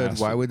crazy should. ass.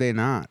 Why would they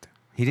not?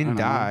 He didn't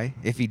die.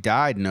 If he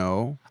died,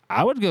 no.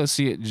 I would go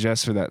see it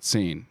just for that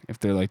scene. If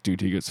they're like,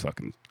 dude, he gets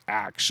fucking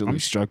actually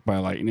struck by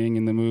lightning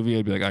in the movie,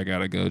 I'd be like, I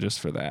gotta go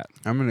just for that.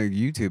 I'm gonna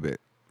YouTube it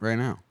right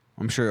now.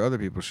 I'm sure other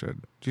people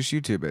should. Just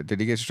YouTube it. Did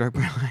he get struck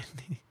by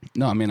lightning?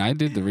 No, I mean, I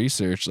did the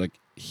research. Like,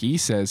 he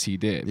says he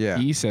did. Yeah.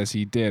 He says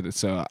he did.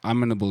 So I'm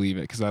going to believe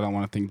it because I don't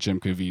want to think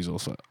Jim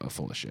Caviezel's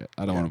full of shit.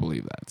 I don't want to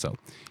believe that. So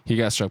he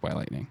got struck by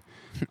lightning.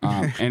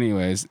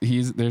 Anyways,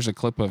 there's a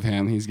clip of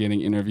him. He's getting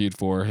interviewed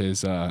for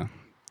his the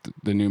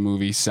new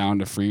movie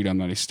Sound of Freedom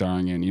that he's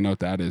starring in. You know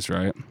what that is,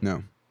 right?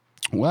 No.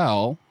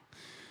 Well,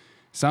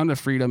 Sound of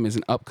Freedom is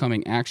an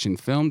upcoming action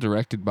film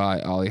directed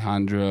by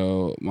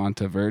Alejandro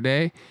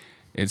Monteverde.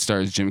 It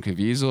stars Jim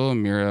Caviezel,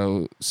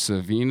 Miro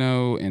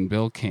Savino, and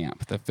Bill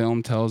Camp. The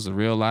film tells the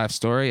real-life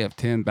story of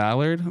Tim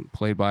Ballard,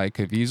 played by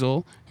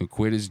Caviezel, who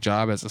quit his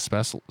job as a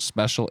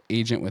special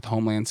agent with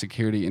Homeland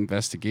Security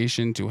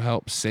investigation to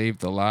help save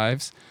the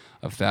lives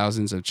of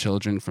thousands of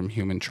children from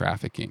human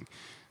trafficking.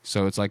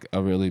 So it's like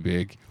a really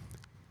big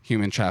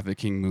human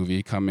trafficking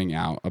movie coming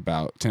out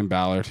about Tim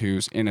Ballard,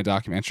 who's in a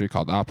documentary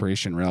called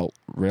Operation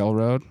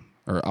Railroad,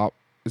 or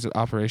is it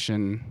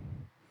Operation...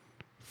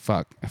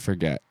 Fuck, I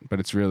forget, but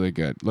it's really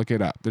good. Look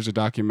it up. There's a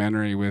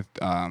documentary with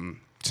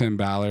Tim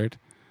Ballard,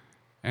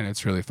 and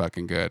it's really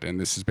fucking good. And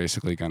this is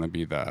basically going to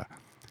be the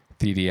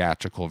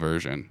theatrical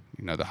version,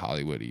 the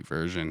Hollywood-y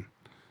version.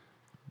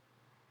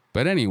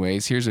 But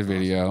anyways, here's a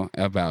video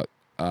about,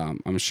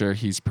 I'm sure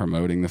he's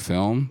promoting the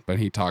film, but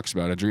he talks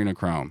about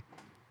adrenochrome.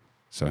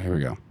 So here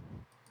we go.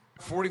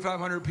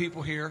 4,500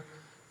 people here.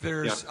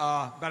 There's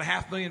about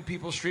 500,000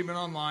 people streaming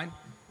online.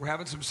 We're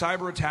having some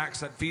cyber attacks.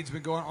 That feed's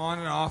been going on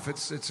and off.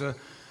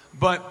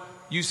 But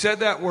you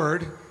said that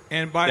word,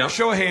 and by a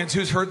show of hands,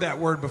 who's heard that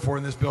word before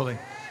in this building?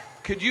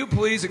 Could you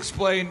please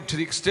explain, to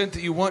the extent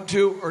that you want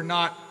to or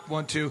not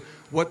want to,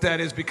 what that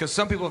is? Because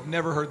some people have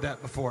never heard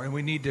that before, and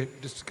we need to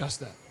discuss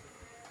that.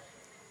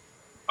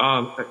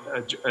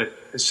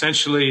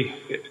 Essentially,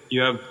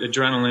 you have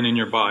adrenaline in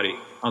your body.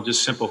 I'll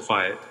just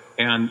simplify it.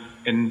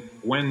 And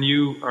when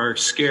you are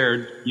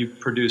scared, you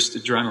produce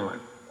adrenaline.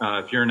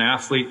 If you're an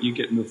athlete, you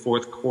get in the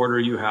fourth quarter,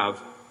 you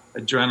have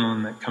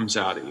adrenaline that comes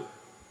out of you.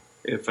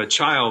 If a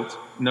child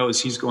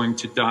knows he's going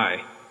to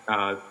die,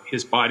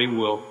 his body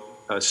will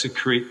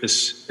secrete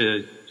this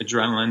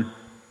adrenaline,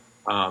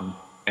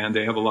 and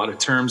they have a lot of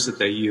terms that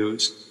they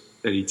use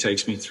that he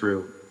takes me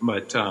through.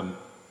 But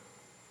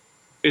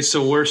it's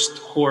the worst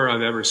horror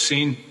I've ever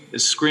seen,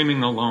 is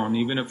screaming alone,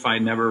 even if I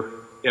never,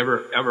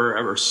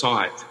 ever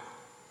saw it.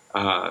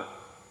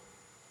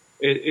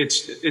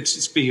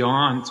 It's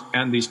beyond,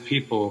 and these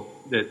people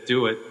that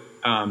do it,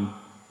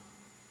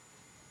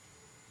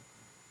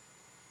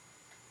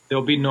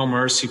 there'll be no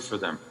mercy for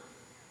them.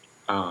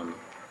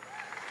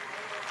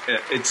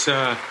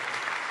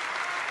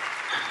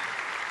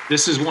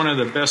 This is one of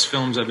the best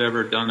films I've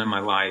ever done in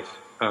my life.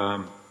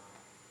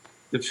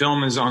 The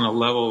film is on a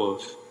level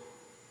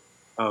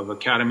of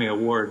Academy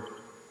Award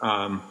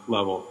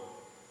level.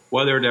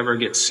 Whether it ever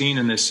gets seen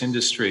in this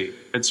industry,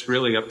 it's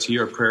really up to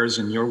your prayers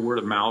and your word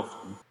of mouth.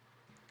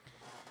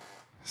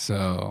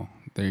 So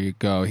there you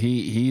go.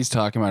 He's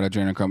talking about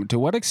adrenochrome. To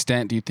what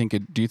extent do you think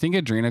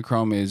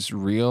adrenochrome is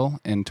real,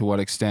 and to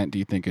what extent do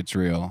you think it's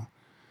real?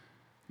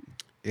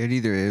 It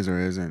either is or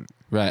isn't.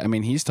 Right. I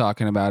mean, he's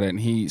talking about it, and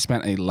he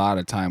spent a lot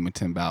of time with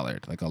Tim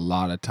Ballard, like a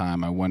lot of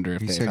time. I wonder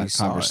if he they said had he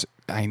saw it.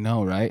 I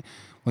know, right?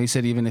 Well, he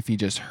said even if he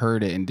just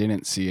heard it and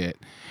didn't see it,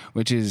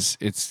 which is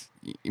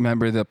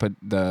remember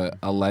the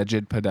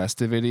alleged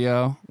Podesta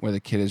video where the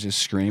kid is just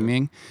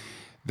screaming?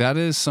 That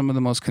is some of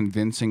the most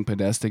convincing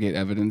Podestigate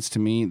evidence to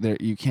me. There,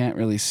 you can't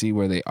really see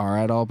where they are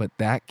at all, but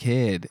that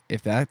kid,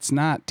 if that's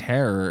not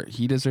terror,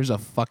 he deserves a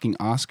fucking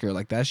Oscar.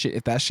 Like that shit.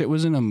 If that shit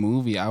was in a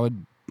movie,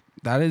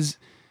 that is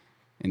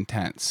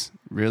intense.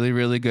 Really,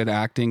 really good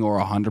acting, or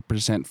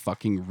 100%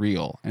 fucking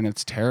real, and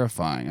it's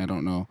terrifying. I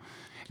don't know.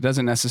 It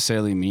doesn't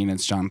necessarily mean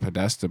it's John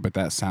Podesta, but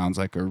that sounds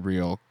like a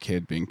real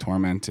kid being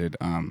tormented.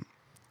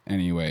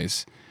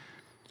 Anyways.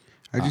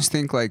 I just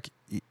think like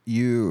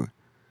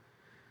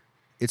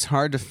it's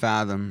hard to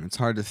fathom. It's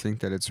hard to think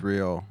that it's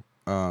real.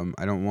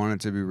 I don't want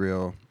it to be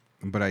real,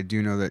 but I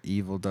do know that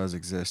evil does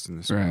exist in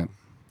this world.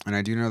 And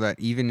I do know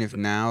that even if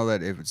now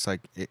that if it's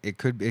like it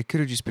could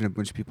have just been a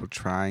bunch of people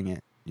trying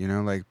it, you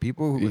know, like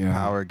people with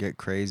power get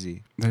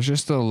crazy. There's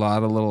just a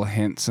lot of little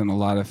hints and a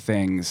lot of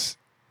things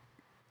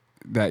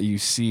that you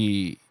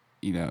see,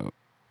 you know,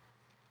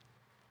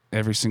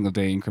 every single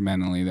day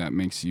incrementally that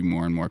makes you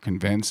more and more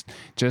convinced.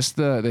 Just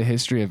the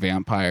history of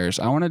vampires.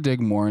 I want to dig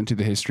more into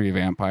the history of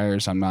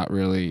vampires. I'm not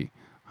really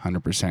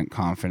 100%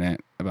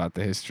 confident about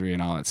the history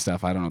and all that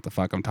stuff. I don't know what the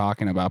fuck I'm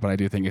talking about, but I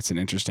do think it's an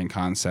interesting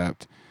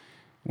concept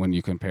when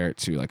you compare it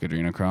to like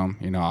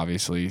adrenochrome. You know,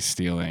 obviously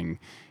stealing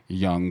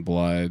young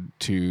blood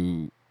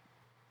to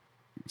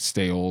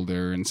stay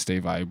older and stay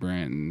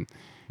vibrant and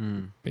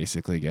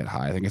basically get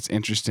high. I think it's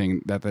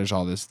interesting that there's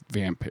all this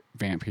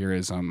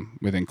vampirism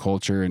within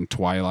culture and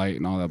Twilight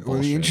and all that bullshit.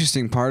 Well, the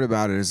interesting part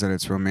about it is that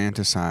it's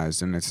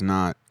romanticized and it's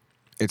not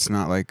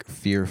like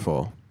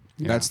fearful.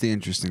 Yeah. That's the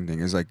interesting thing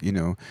is like, you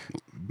know.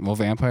 Well,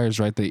 vampires,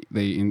 right?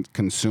 They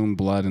consume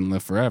blood and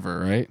live forever,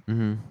 right?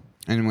 Mm-hmm.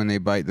 And when they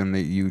bite them,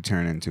 you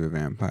turn into a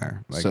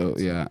vampire. Like so,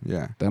 yeah.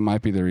 That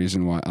might be the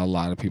reason why a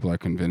lot of people are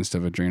convinced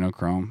of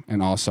adrenochrome,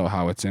 and also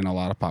how it's in a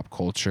lot of pop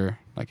culture.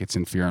 Like it's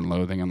in Fear and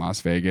Loathing in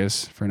Las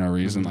Vegas for no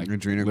reason. Like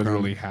adrenochrome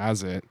literally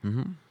has it.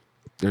 Mm-hmm.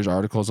 There's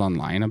articles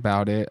online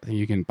about it.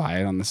 You can buy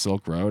it on the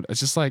Silk Road. It's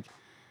just like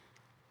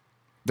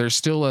there's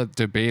still a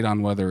debate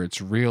on whether it's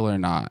real or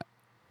not,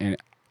 and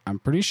I'm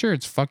pretty sure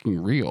it's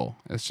fucking real.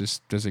 It's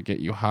just, does it get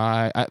you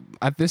high?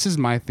 This is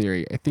my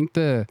theory. I think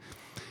the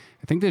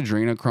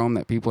adrenochrome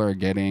that people are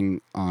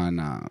getting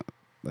on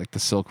like the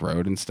Silk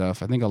Road and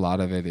stuff, I think a lot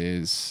of it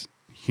is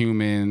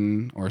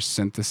human or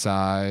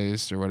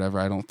synthesized or whatever.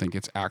 I don't think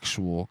it's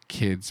actual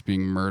kids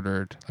being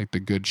murdered, like the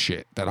good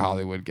shit that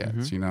Hollywood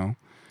gets, you know?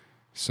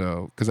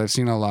 So, because I've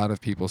seen a lot of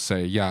people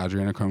say, yeah,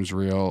 adrenochrome's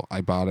real.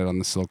 I bought it on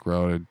the Silk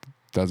Road. It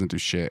doesn't do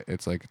shit.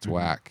 It's like, it's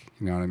whack.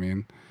 You know what I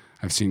mean?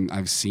 I've seen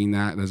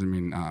that. It doesn't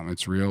mean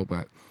it's real,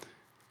 but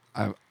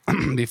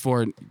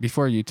before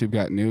YouTube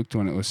got nuked,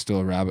 when it was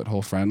still rabbit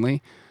hole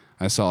friendly,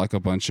 I saw like a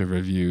bunch of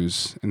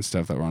reviews and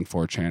stuff that were on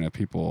 4chan of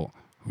people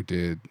who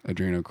did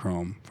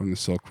adrenochrome from the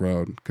Silk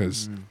Road,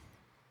 because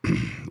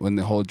when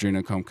the whole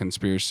adrenochrome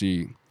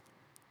conspiracy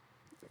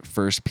the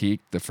first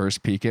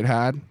peak it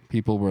had,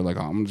 people were like,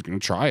 oh, I'm just gonna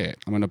try it.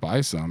 I'm gonna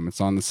buy some.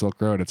 It's on the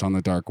Silk Road. It's on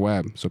the dark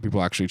web. So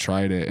people actually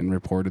tried it and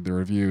reported the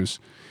reviews,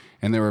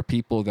 and there were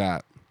people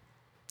that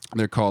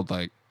they're called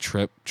like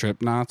trip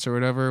knots or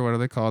whatever. What are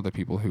they called? The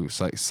people who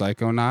like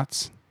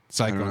psychonauts,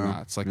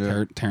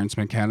 like Terrence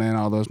McKenna and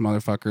all those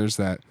motherfuckers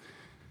that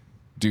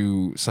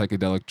do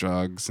psychedelic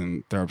drugs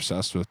and they're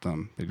obsessed with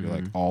them. They do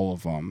like all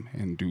of them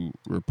and do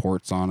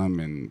reports on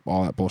them and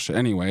all that bullshit.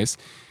 Anyways,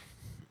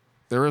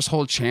 there was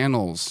whole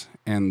channels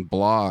and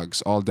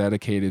blogs all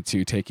dedicated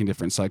to taking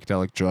different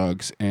psychedelic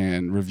drugs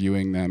and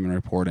reviewing them and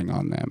reporting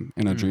on them.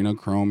 And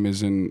adrenochrome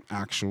is in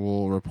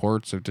actual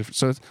reports of different.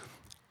 So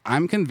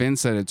I'm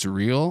convinced that it's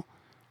real,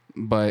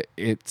 but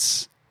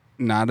it's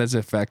not as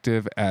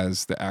effective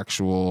as the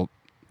actual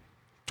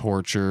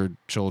tortured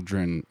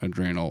children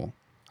adrenal.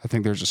 I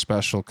think there's a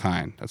special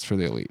kind that's for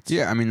the elites.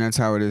 Yeah, I mean, that's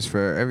how it is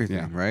for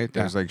everything, right?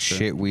 There's like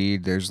shit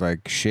weed, there's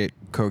like shit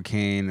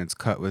cocaine that's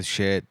cut with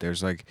shit.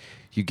 There's like,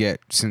 you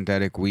get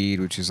synthetic weed,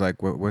 which is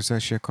like, what's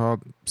that shit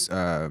called?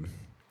 I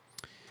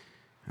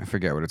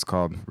forget what it's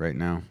called right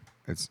now.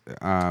 It's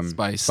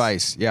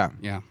Spice, yeah.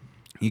 Yeah.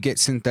 You get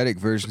synthetic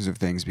versions of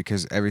things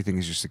because everything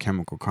is just a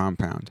chemical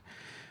compound.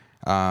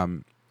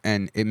 And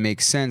it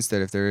makes sense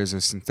that if there is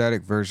a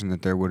synthetic version,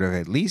 that there would have,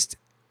 at least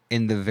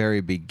in the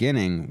very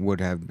beginning,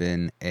 would have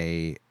been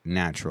a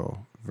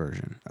natural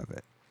version of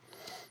it.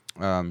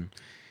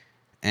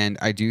 And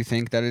I do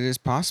think that it is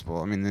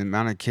possible. I mean, the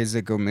amount of kids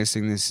that go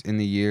missing this in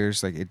the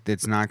years, like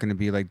it's not going to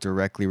be like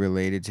directly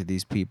related to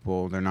these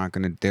people. They're not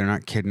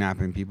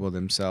kidnapping people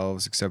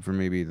themselves, except for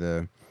maybe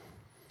the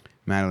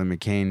Madeleine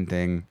McCann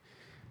thing.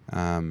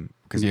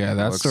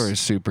 That story is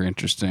super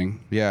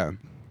interesting. Yeah.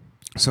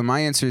 So my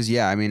answer is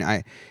yeah. I mean,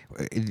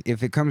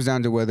 if it comes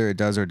down to whether it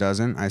does or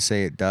doesn't, I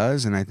say it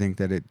does, and I think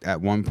that it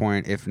at one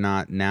point, if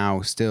not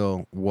now,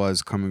 still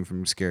was coming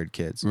from scared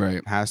kids.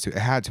 Right. It had to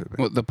have been.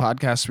 Well, the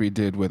podcast we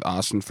did with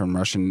Austin from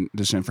Russian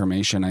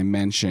Disinformation, I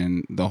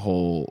mentioned the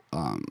whole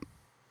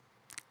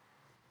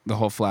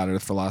flat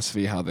earth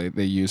philosophy, how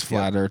they use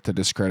flat earth to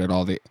discredit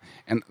all the.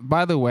 And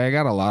by the way, I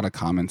got a lot of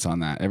comments on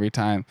that. Every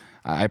time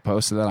I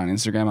posted that on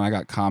Instagram, and I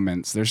got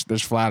comments.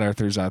 There's flat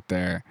earthers out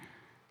there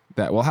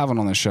that we'll have one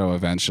on the show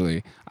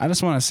eventually. I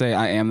just want to say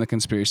I am the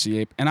conspiracy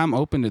ape, and I'm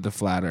open to the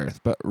flat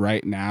earth. But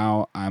right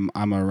now, I'm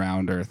a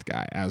round earth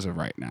guy as of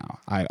right now.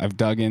 I've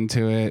dug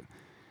into it.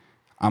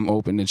 I'm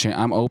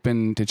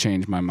open to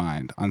change my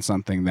mind on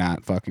something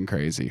that fucking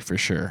crazy for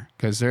sure.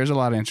 Because there's a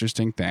lot of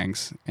interesting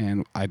things,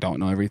 and I don't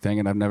know everything,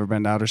 and I've never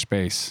been to outer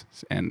space,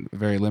 and a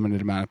very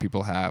limited amount of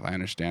people have. I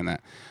understand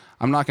that.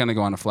 I'm not going to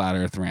go on a flat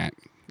Earth rant.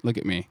 Look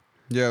at me.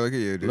 Yeah, look at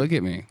you, dude. Look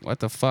at me.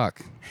 What the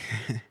fuck?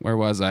 Where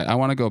was I? I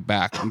want to go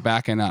back. I'm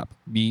backing up.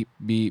 Beep,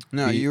 beep.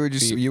 No, beep, you were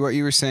just beep. what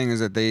you were saying is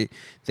that they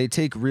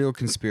take real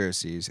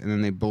conspiracies and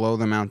then they blow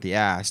them out the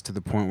ass to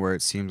the point where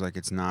it seems like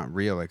it's not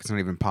real, like it's not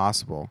even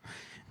possible.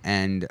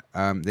 And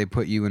they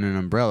put you in an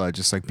umbrella,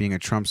 just like being a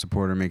Trump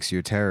supporter makes you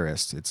a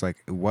terrorist. It's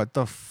like, what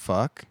the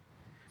fuck?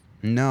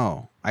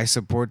 No, I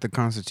support the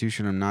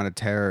Constitution. I'm not a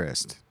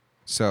terrorist.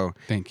 So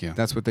Thank you.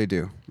 that's what they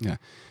do. Yeah.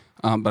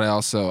 But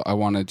I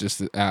want to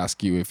just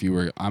ask you if you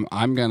were,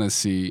 I'm going to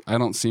see, I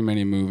don't see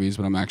many movies,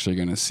 but I'm actually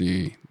going to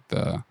see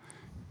the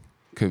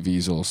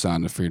Caviezel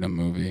Sound of Freedom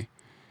movie.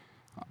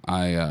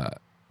 I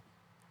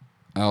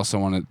also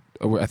want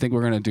to, I think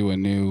we're going to do a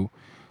new,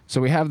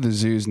 so we have the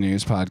Zoos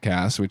News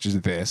podcast, which is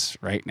this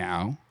right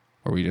now,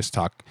 where we just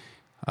talk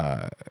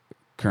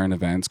current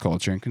events,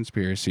 culture, and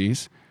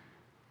conspiracies,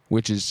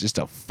 which is just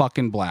a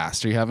fucking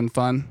blast. Are you having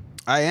fun?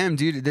 I am,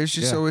 dude. There's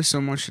just Yeah. always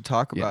so much to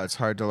talk about. Yeah. It's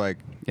hard to like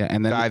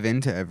And then dive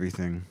into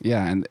everything.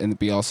 Yeah, and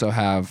we also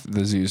have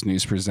the Zoos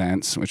News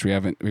Presents, which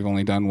we've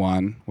only done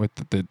one with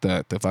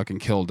the fucking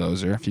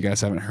Killdozer. If you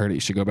guys haven't heard it, you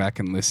should go back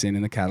and listen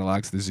in the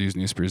catalogs. The Zoos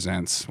News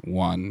Presents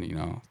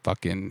one,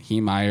 fucking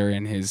Heemeyer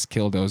and his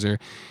Killdozer.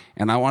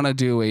 And I want to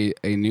do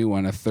a new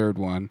one, a third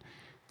one,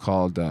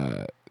 called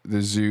the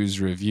Zoos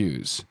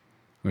Reviews,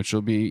 which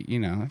will be,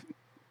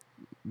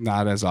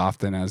 not as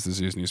often as the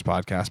Zoos News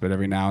podcast, but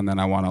every now and then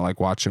I want to like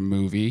watch a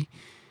movie.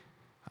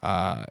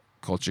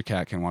 Culture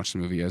Cat can watch the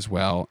movie as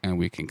well, and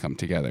we can come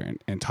together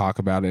and talk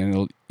about it. And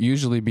it'll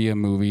usually be a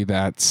movie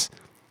that's,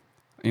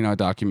 a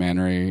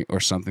documentary or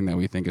something that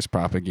we think is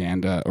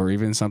propaganda or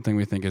even something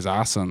we think is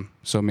awesome.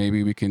 So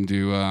maybe we can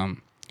do,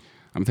 I'm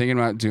thinking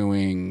about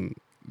doing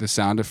The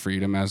Sound of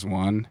Freedom as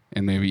one,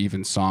 and maybe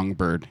even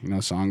Songbird.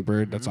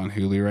 Songbird, that's on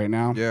Hulu right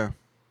now. Yeah.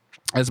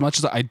 As much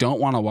as I don't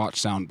want to watch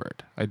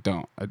Songbird,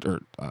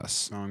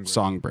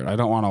 Songbird. I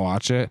don't want to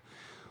watch it,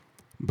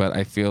 but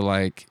I feel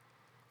like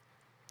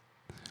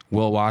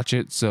we'll watch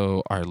it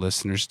so our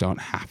listeners don't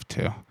have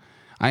to.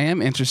 I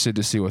am interested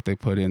to see what they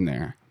put in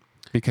there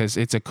because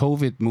it's a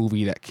COVID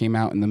movie that came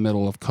out in the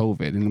middle of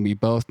COVID, and we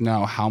both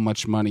know how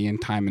much money and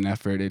time and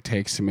effort it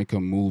takes to make a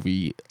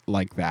movie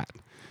like that.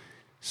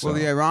 So, Well,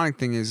 the ironic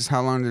thing is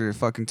how long did it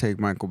fucking take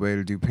Michael Bay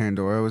to do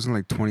Pandora? It wasn't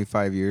like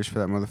 25 years for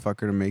that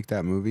motherfucker to make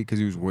that movie because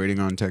he was waiting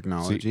on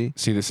technology.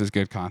 See, this is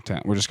good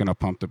content. We're just going to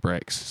pump the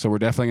brakes. So we're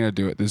definitely going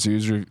to do it. The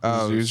Zoos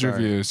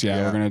Reviews.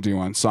 Yeah, we're going to do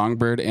one.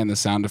 Songbird and The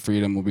Sound of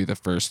Freedom will be the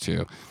first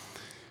two.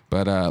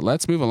 But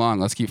let's move along.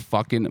 Let's keep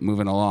fucking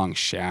moving along,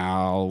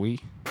 shall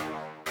we?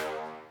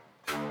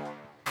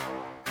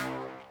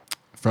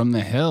 From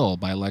the Hill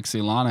by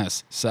Lexi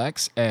Lanis.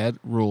 Sex ed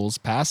rules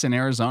passed in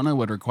Arizona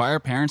would require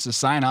parents to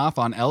sign off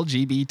on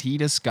LGBT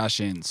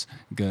discussions.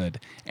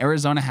 Good.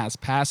 Arizona has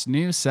passed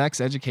new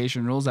sex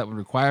education rules that would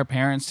require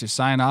parents to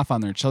sign off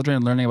on their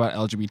children learning about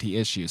LGBT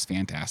issues.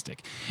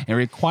 Fantastic. It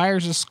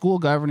requires a school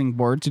governing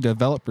board to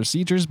develop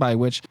procedures by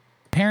which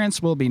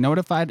parents will be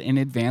notified in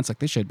advance, like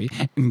they should be,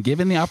 and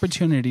given the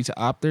opportunity to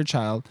opt their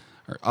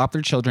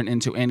children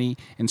into any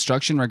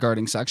instruction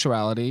regarding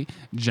sexuality,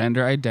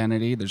 gender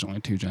identity, there's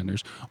only two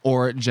genders,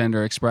 or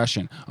gender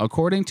expression.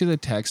 According to the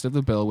text of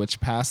the bill,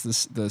 which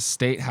passed the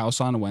State House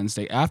on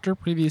Wednesday after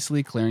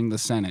previously clearing the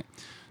Senate,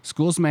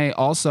 schools may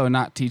also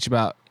not teach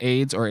about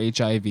AIDS or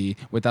HIV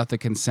without the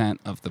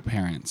consent of the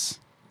parents.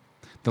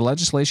 The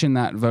legislation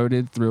that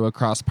voted through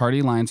across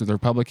party lines, with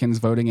Republicans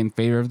voting in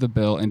favor of the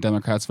bill and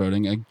Democrats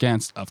voting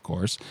against, of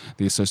course,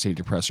 the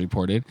Associated Press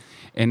reported,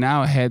 and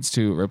now heads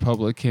to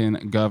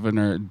Republican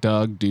Governor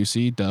Doug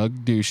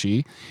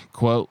Ducey,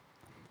 quote,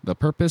 "The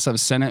purpose of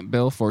Senate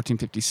Bill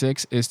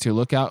 1456 is to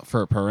look out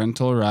for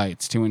parental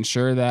rights, to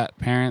ensure that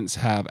parents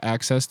have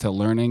access to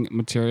learning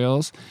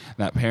materials,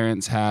 that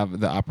parents have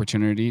the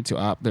opportunity to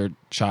opt their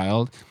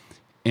child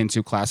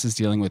into classes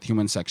dealing with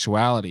human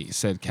sexuality,"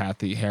 said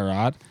Kathy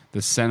Herod,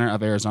 the Center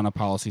of Arizona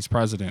Policy's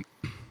president.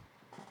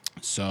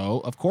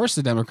 So, of course,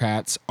 the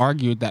Democrats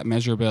argued that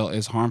Measure Bill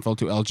is harmful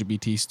to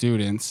LGBT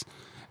students,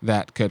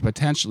 that could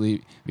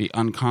potentially be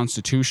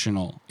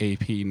unconstitutional,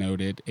 AP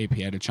noted.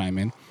 AP had to chime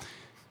in.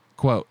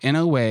 Quote, "In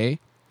a way,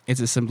 it's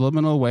a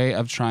subliminal way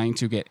of trying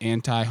to get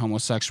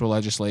anti-homosexual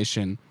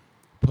legislation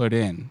put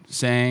in,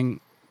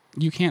 saying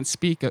you can't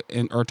speak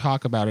or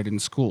talk about it in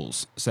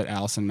schools," said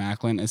Allison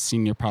Macklin, a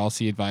senior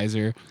policy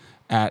advisor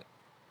at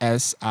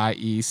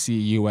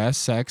SIECUS,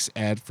 Sex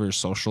Ed for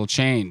Social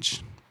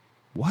Change.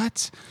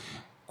 What?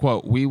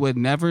 Quote, "We would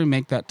never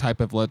make that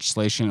type of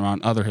legislation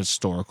around other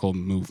historical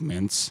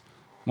movements.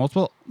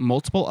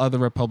 Multiple other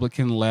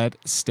Republican-led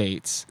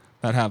states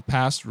that have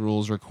passed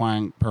rules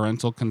requiring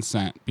parental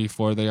consent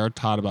before they are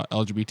taught about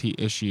LGBT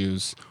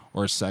issues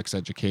or sex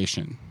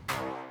education."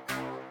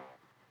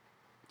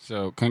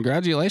 So,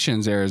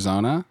 congratulations,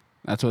 Arizona.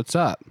 That's what's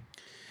up.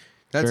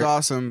 That's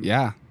awesome.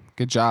 Yeah,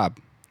 good job.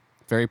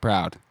 Very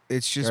proud.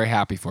 it's just very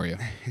happy for you.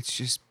 It's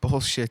just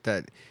bullshit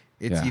that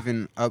it's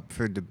even up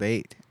for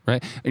debate.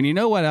 Right. And you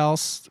know what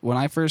else? When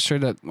I first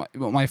heard that,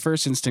 my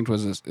first instinct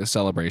was a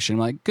celebration. I'm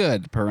like,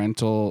 good,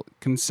 parental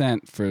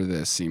consent for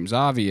this seems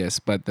obvious.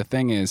 But the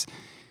thing is,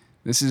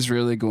 this is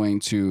really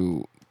going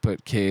to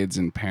put kids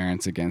and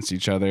parents against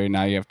each other.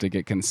 Now you have to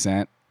get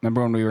consent.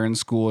 Remember when we were in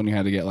school and you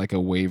had to get like a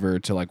waiver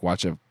to like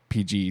watch a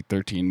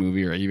PG-13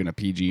 movie or even a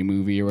PG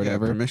movie or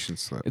whatever? Yeah, permission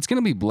slip. It's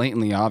going to be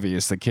blatantly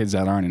obvious that kids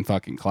that aren't in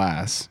fucking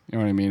class. You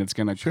know what I mean? It's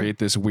going to create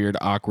this weird,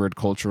 awkward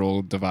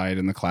cultural divide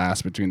in the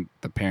class between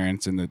the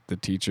parents and the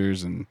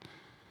teachers, and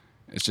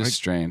it's just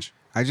strange.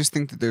 I just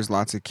think that there's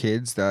lots of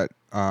kids that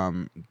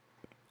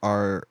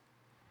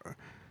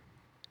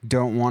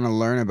don't want to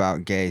learn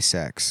about gay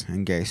sex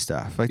and gay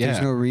stuff. Like,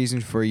 there's no reason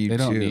for you to.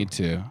 They don't need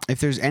to. If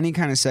there's any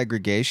kind of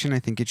segregation, I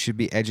think it should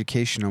be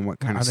education on what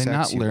kind of sex. Are they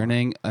not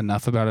learning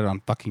enough about it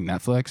on fucking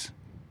Netflix?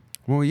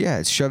 Well, yeah,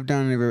 it's shoved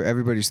down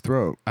everybody's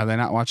throat. Are they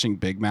not watching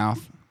Big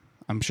Mouth?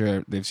 I'm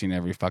sure they've seen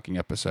every fucking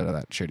episode of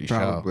that shitty show.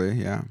 Probably,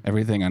 yeah.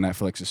 Everything on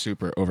Netflix is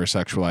super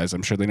over-sexualized.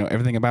 I'm sure they know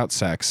everything about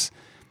sex.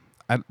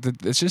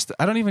 It's just,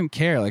 I don't even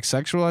care. Like,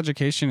 sexual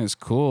education is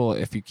cool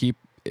if you keep...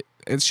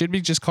 It should be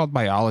just called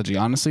biology.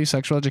 Honestly,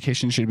 sexual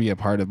education should be a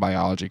part of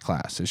biology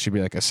class. It should be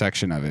like a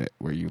section of it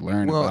where you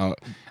learn about...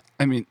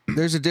 I mean...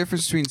 There's a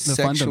difference between the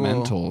sexual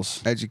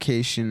fundamentals.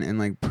 Education and,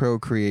 like,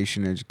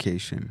 procreation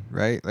education,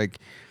 right? Like,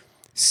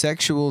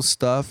 sexual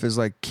stuff is,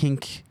 like,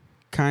 kink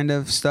kind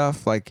of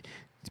stuff. Like,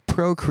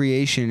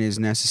 procreation is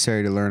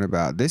necessary to learn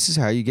about. This is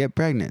how you get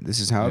pregnant.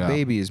 This is how a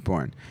baby is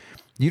born.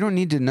 You don't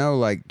need to know,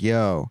 like,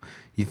 yo,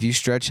 if you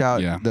stretch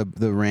out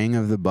the ring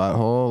of the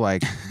butthole,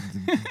 like,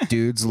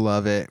 dudes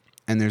love it.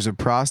 And there's a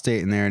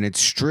prostate in there, and it's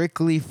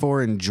strictly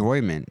for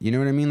enjoyment. You know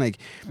what I mean? Like,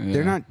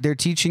 they're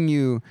teaching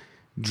you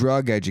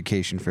drug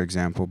education, for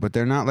example, but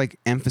they're not, like,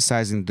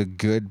 emphasizing the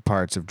good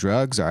parts of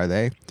drugs, are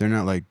they? They're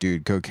not like,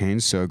 dude,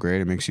 cocaine's so great,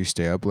 it makes you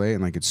stay up late,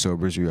 and, like, it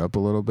sobers you up a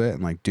little bit.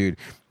 And, like, dude,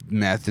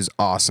 meth is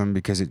awesome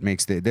because it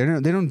makes they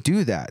don't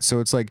do that. So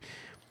it's like,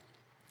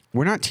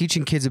 we're not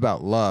teaching kids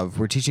about love.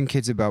 We're teaching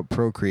kids about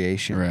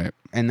procreation. Right.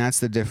 And that's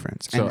the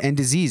difference. So, and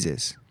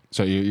diseases.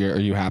 So are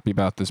you happy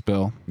about this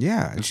bill?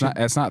 Yeah.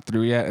 It's not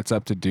through yet. It's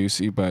up to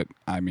Ducey, but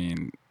I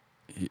mean,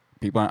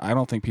 I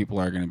don't think people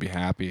are going to be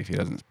happy if he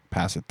doesn't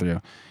pass it through.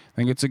 I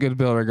think it's a good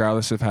bill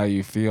regardless of how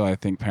you feel. I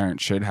think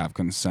parents should have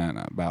consent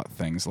about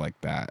things like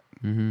that,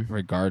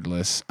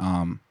 regardless.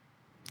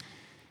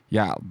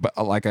 Yeah, but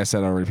like I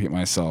said, I'll repeat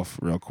myself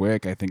real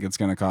quick. I think it's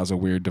going to cause a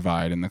weird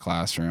divide in the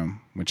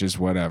classroom, which is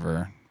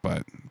whatever.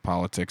 But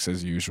politics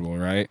as usual,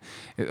 right?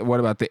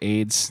 What about the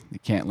AIDS? You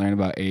can't learn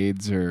about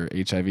AIDS or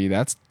HIV.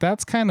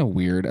 That's kind of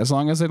weird. As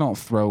long as they don't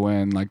throw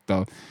in like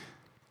the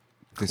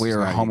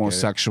clear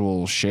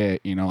homosexual shit,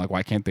 you know, like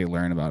why can't they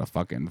learn about a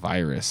fucking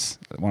virus?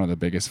 One of the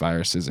biggest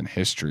viruses in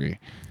history.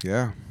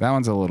 Yeah. That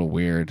one's a little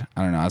weird.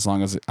 I don't know. As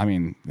long as,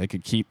 they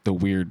could keep the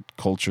weird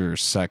culture,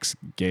 sex,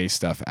 gay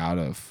stuff out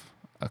of,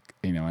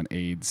 an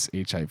AIDS,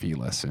 HIV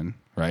lesson,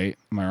 right?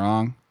 Am I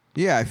wrong?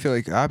 Yeah, I feel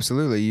like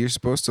absolutely. You're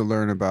supposed to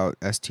learn about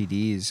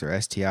STDs or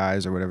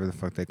STIs or whatever the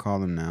fuck they call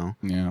them now.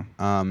 Yeah.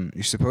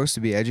 You're supposed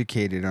to be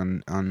educated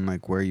on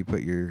like where you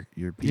put your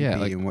pee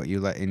and what you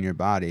let in your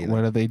body.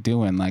 What are they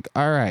doing? Like,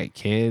 all right,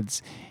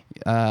 kids,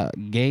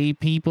 gay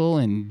people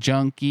and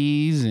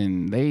junkies,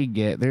 and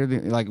they're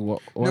like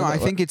what? No, I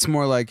think it's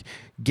more like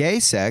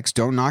gay sex.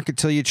 Don't knock it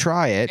till you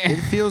try it. It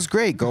feels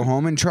great. Go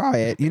home and try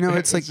it. You know,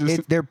 it's like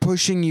they're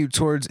pushing you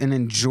towards an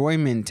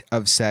enjoyment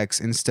of sex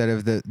instead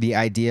of the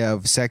idea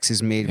of sex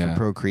is made for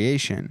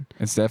procreation.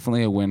 It's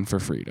definitely a win for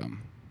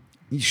freedom.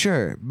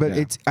 Sure,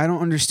 but I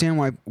don't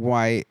understand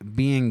why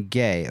being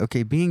gay.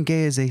 Okay, being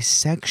gay is a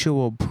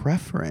sexual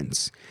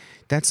preference.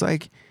 That's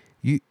like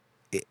you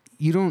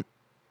don't.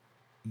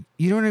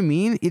 You know what I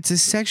mean? It's a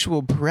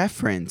sexual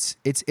preference.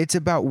 It's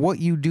about what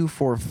you do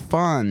for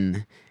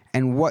fun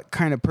and what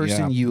kind of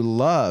person you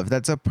love.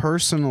 That's a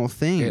personal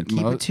thing.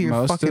 Keep it to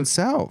your fucking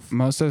self.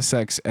 Most of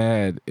sex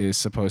ed is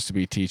supposed to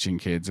be teaching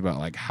kids about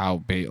like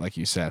how like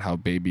you said, how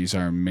babies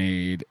are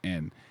made,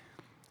 and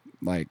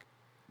like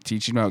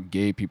teaching about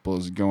gay people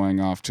is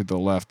going off to the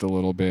left a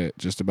little bit,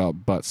 just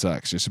about butt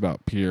sex, just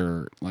about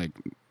pure like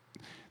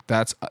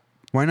that's.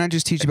 Why not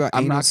just teach about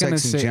anal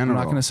sex in general?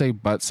 I'm not going to say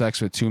butt sex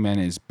with two men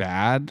is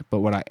bad, but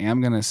what I am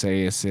going to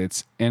say is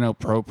it's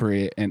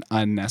inappropriate and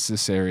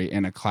unnecessary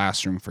in a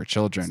classroom for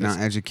children. It's not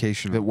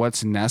educational. That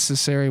what's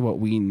necessary, what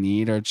we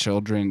need our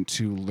children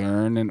to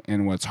learn,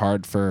 and what's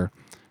hard for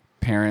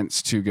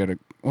parents to get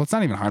well, it's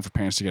not even hard for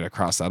parents to get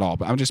across at all,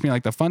 but I'm just mean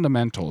like the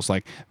fundamentals.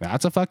 Like,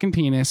 that's a fucking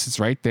penis. It's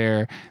right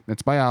there.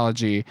 That's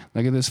biology.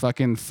 Look at this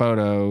fucking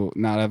photo,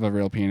 not of a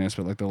real penis,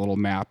 but like the little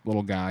map,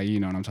 little guy. You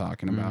know what I'm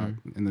talking about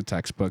in the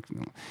textbook.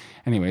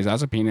 Anyways,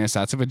 that's a penis.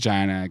 That's a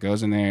vagina. It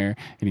goes in there.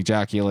 It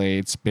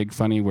ejaculates. Big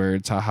funny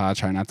words. Haha.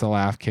 Try not to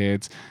laugh,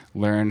 kids.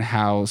 Learn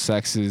how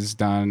sex is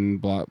done,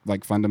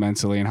 like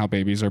fundamentally, and how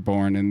babies are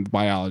born and the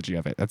biology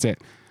of it. That's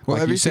it. Well,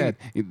 like you said,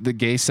 the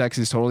gay sex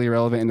is totally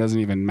irrelevant and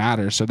doesn't even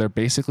matter. So they're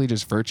basically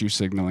just virtue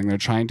signaling. They're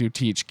trying to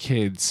teach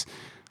kids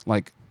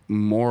like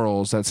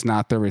morals, that's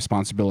not their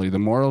responsibility. The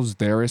morals,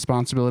 their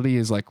responsibility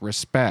is like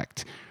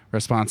respect,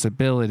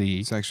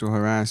 responsibility, Sexual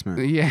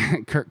harassment. yeah,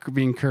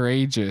 being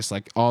courageous,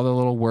 like all the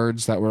little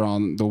words that were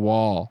on the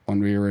wall when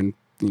we were in,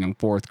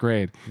 4th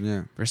grade.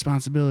 Yeah.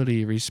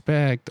 Responsibility,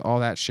 respect, all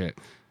that shit.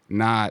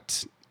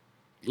 Not,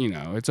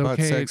 it's Butt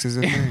okay. sex is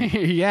a thing.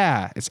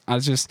 Yeah, I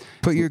was just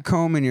Put your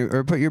comb in your,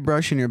 or put your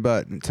brush in your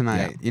butt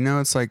tonight.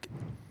 It's like,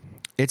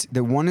 it's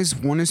the one is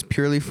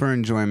purely for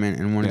enjoyment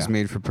and one is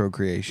made for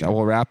procreation.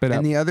 We'll wrap it up.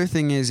 And the other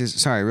thing is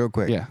sorry, real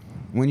quick. Yeah.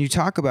 When you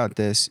talk about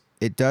this,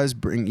 it does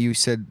bring, you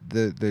said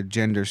the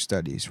gender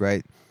studies,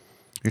 right?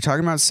 You're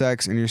talking about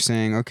sex and you're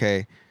saying,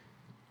 okay,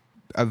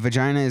 a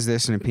vagina is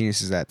this and a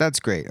penis is that.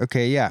 That's great.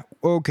 Okay, yeah.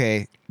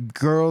 Okay,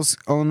 girls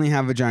only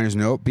have vaginas.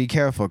 Nope, be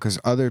careful because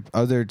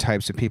other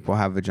types of people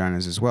have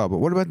vaginas as well. But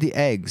what about the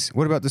eggs?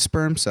 What about the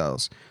sperm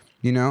cells?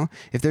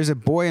 If there's a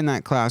boy in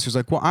that class who's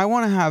like, well, I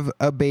want to have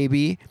a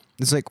baby.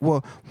 It's like,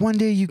 well, one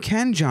day you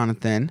can,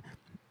 Jonathan.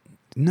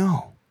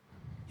 No,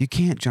 you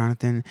can't,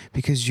 Jonathan,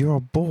 because you're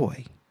a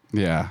boy.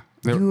 Yeah.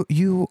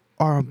 You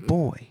are a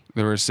boy.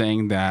 They were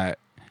saying that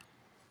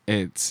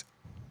it's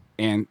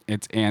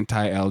anti-LGBT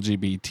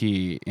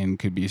and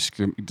could be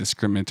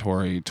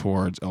discriminatory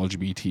towards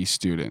LGBT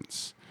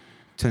students.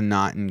 To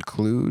not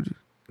include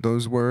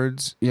those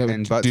words. Yeah,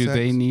 and butt do sex?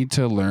 they need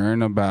to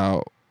learn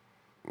about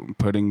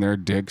putting their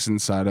dicks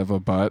inside of a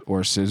butt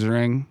or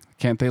scissoring?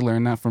 Can't they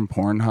learn that from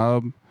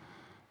Pornhub?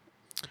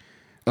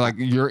 Like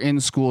you're in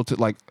school to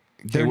like.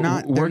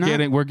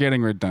 We're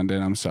getting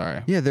redundant. I'm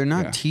sorry. Yeah, they're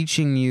not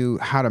teaching you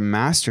how to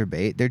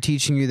masturbate. They're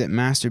teaching you that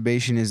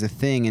masturbation is a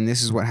thing, and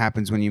this is what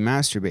happens when you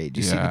masturbate.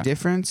 Do you see the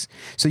difference?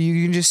 So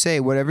you can just say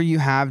whatever you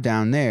have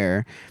down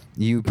there,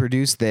 you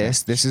produce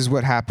this. This is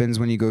what happens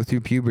when you go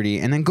through puberty,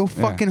 and then go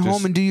fucking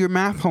home and do your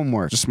math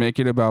homework. Just make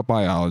it about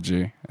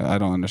biology. I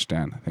don't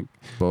understand. I think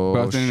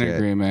both in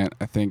agreement.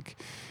 I think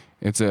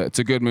it's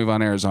a good move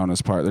on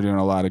Arizona's part. They're doing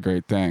a lot of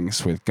great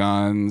things with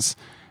guns.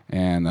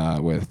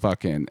 And with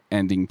fucking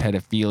ending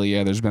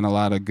pedophilia. There's been a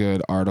lot of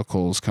good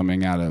articles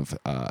coming out of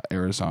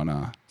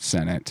Arizona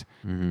Senate.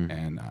 Mm-hmm.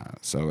 And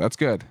so that's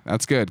good.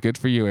 That's good. Good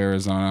for you,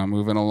 Arizona.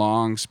 Moving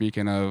along,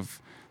 speaking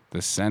of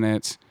the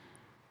Senate,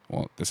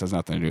 well, this has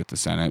nothing to do with the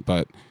Senate,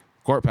 but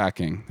court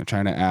packing. They're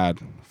trying to add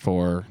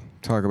 4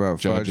 Talk about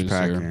judges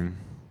fudge packing. here.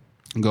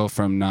 Go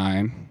from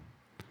 9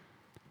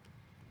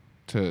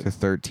 to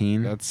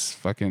 13. That's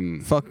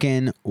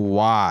fucking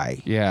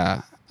why?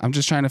 Yeah. I'm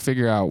just trying to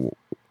figure out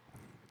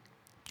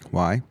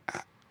why.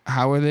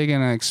 How are they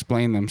going to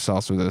explain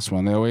themselves with this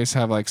one? They always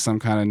have like some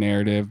kind of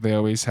narrative. They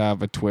always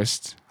have a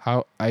twist.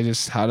 How do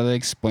they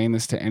explain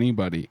this to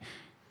anybody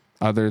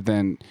other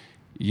than,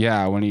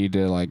 we need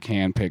to like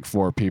handpick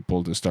 4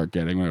 people to start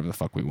getting whatever the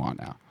fuck we want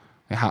now?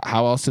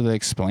 How else do they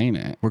explain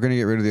it? We're going to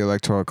get rid of the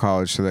Electoral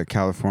College so that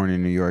California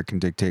and New York can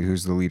dictate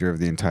who's the leader of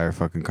the entire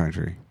fucking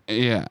country.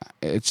 Yeah,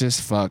 it's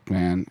just fucked,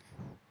 man.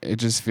 It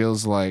just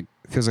feels like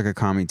a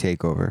commie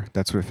takeover.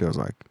 That's what it feels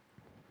like.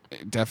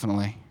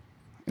 Definitely.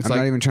 I'm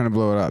not even trying to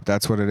blow it up.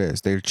 That's what it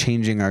is. They're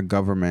changing our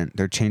government.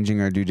 They're changing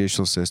our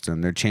judicial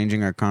system. They're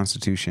changing our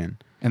constitution.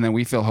 And then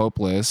we feel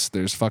hopeless.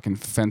 There's fucking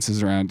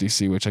fences around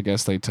D.C., which I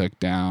guess they took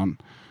down,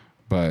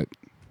 but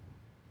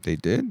they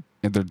did.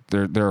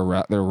 They're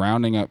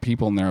rounding up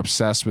people, and they're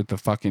obsessed with the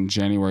fucking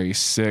January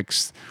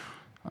 6th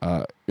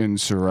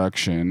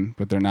insurrection,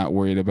 but they're not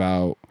worried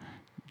about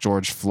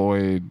George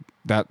Floyd.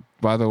 That,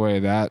 by the way,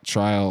 that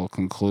trial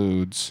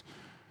concludes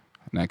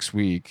next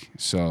week,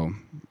 so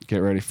get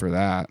ready for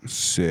that.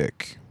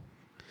 Sick.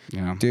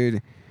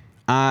 Dude,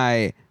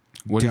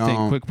 what do you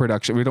think? Quick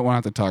production. We don't want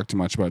to have to talk too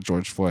much about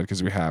George Floyd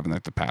because we have in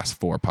like the past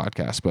 4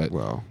 podcasts, but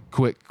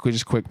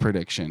quick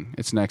prediction.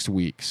 It's next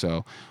week,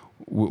 so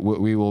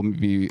we will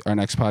be, our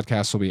next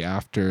podcast will be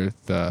after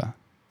the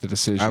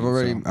decision. I've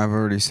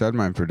already said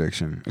my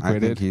prediction.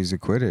 Acquitted? I think he's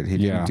acquitted. He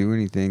didn't do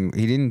anything.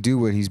 He didn't do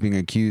what he's being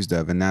accused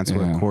of, and that's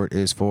what court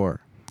is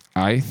for.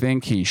 I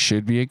think he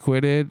should be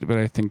acquitted, but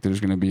I think there's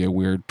going to be a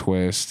weird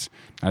twist.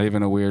 Not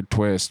even a weird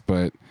twist,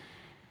 but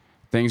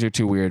things are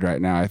too weird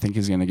right now. I think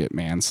he's going to get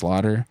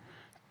manslaughter,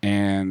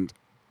 and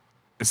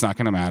it's not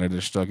going to matter.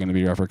 There's still going to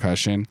be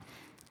repercussion.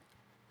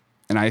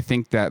 And I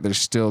think that there's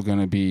still going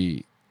to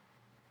be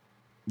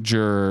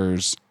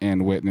jurors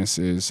and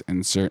witnesses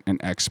and certain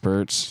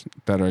experts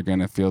that are going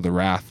to feel the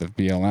wrath of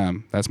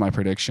BLM. That's my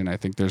prediction. I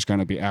think there's going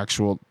to be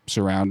actual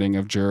surrounding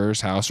of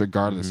jurors' house,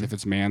 regardless if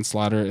it's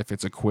manslaughter, if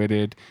it's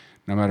acquitted,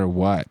 no matter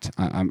what.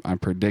 I'm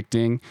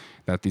predicting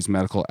that these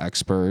medical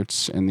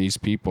experts and these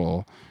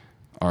people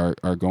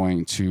are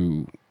going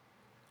to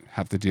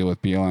have to deal with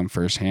BLM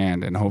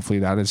firsthand, and hopefully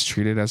that is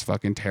treated as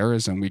fucking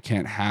terrorism. We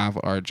can't have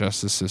our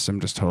justice system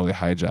just totally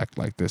hijacked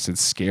like this.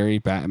 It's scary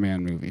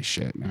Batman movie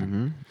shit,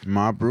 man. Mm-hmm.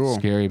 Mob rule.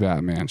 Scary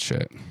Batman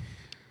shit.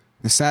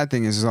 The sad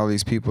thing is all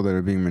these people that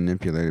are being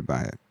manipulated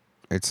by it.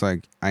 It's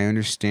like, I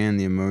understand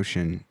the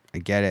emotion, I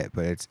get it,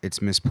 but it's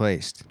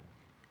misplaced.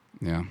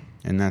 Yeah.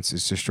 And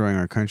it's destroying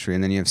our country.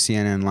 And then you have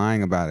CNN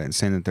lying about it and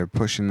saying that they're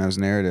pushing those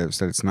narratives,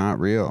 that it's not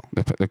real.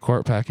 The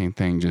court packing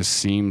thing just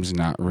seems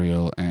not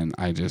real, and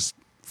I just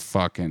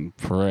fucking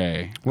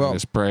pray. Well, I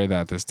just pray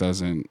that this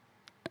doesn't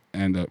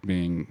end up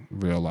being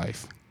real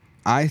life.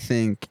 I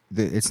think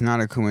that it's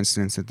not a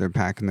coincidence that they're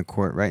packing the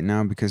court right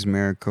now because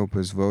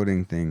Maricopa's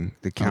voting thing,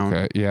 the count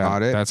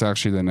audit. That's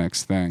actually the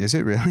next thing. Is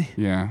it really?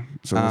 Yeah.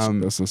 So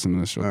let's listen to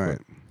this real quick.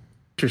 Right.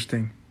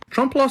 Interesting.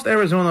 Trump lost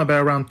Arizona by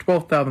around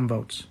 12,000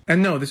 votes.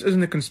 And no, this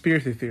isn't a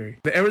conspiracy theory.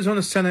 The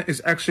Arizona Senate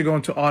is actually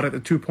going to audit the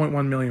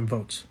 2.1 million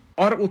votes.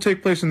 Audit will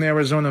take place in the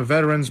Arizona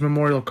Veterans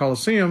Memorial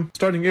Coliseum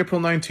starting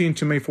April 19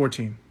 to May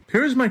 14.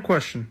 Here's my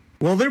question.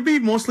 Will there be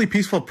mostly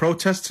peaceful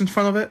protests in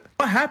front of it?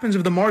 What happens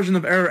if the margin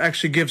of error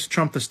actually gives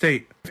Trump the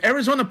state? If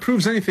Arizona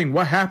proves anything,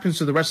 what happens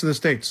to the rest of the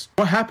states?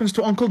 What happens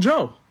to Uncle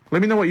Joe?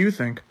 Let me know what you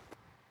think.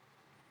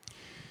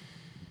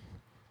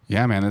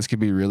 Yeah, man, this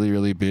could be really,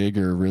 really big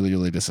or really,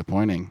 really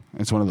disappointing.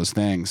 It's one of those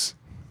things.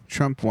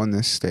 Trump won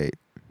this state.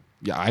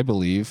 Yeah, I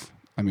believe.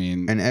 I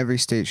mean... And every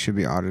state should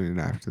be audited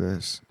after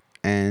this.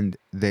 And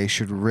they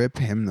should rip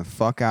him the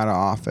fuck out of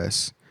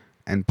office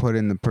and put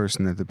in the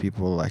person that the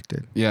people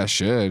elected. Yeah,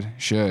 should.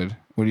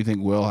 What do you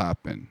think will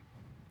happen?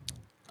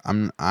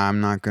 I'm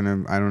not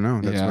gonna. I don't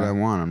know. That's what I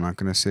want. I'm not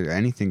gonna say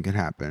anything could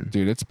happen.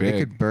 Dude, it's big. They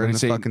could burn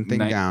the fucking thing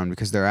down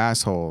because they're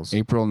assholes.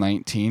 April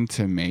 19th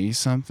to May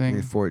something.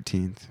 May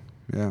 14th.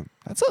 Yeah.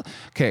 That's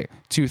okay.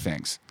 Two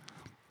things.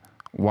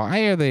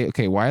 Why are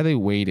they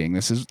waiting?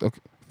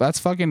 That's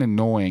fucking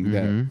annoying.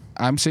 That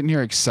I'm sitting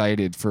here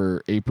excited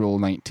for April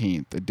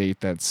 19th, a date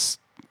that's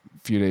a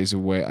few days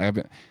away.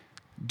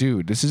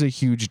 Dude, this is a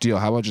huge deal.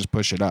 How about just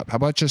push it up? How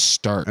about just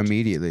start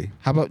immediately?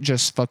 How about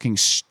just fucking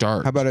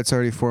start? How about it's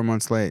already 4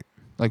 months late?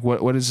 Like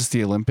what is this,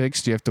 the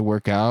Olympics? Do you have to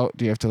work out?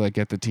 Do you have to like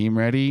get the team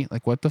ready?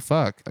 Like what the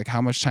fuck? Like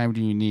how much time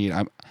do you need?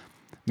 I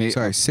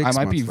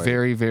might be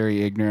very,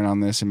 very ignorant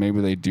on this, and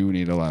maybe they do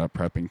need a lot of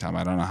prepping time.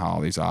 I don't know how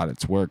all these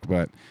audits work,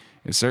 but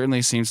it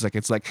certainly seems like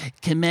it's like,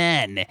 come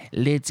on,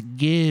 let's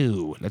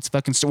go. Let's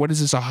fucking start. What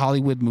is this, a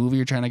Hollywood movie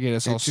you're trying to get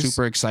us all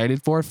super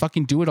excited for?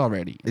 Fucking do it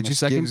already. It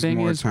just gives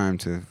more time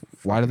to...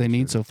 Why do they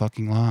need so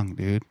fucking long,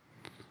 dude?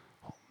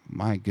 Oh,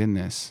 my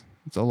goodness.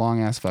 It's a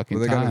long-ass fucking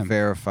time. Well, they got to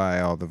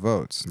verify all the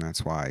votes, and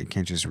that's why. You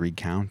can't just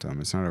recount them.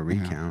 It's not a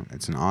recount. Yeah.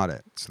 It's an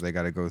audit. So they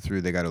got to go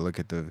through. They got to look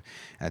at the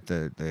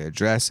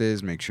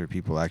addresses, make sure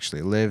people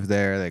actually live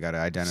there. They got to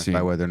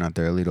identify whether or not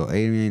they're illegal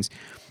aliens.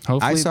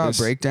 Hopefully I saw a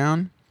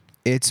breakdown.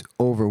 It's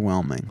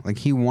overwhelming. Like,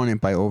 he won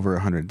it by over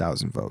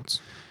 100,000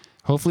 votes.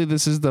 Hopefully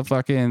this is the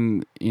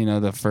fucking,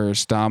 the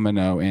first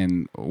domino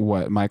in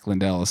what Mike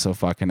Lindell is so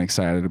fucking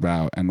excited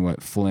about and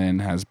what Flynn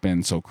has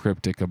been so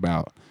cryptic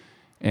about.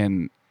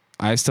 And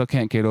I still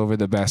can't get over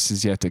the best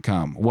is yet to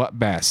come. What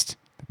best?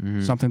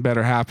 Mm-hmm. Something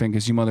better happened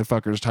because you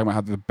motherfuckers are talking about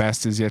how the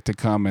best is yet to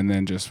come, and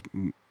then just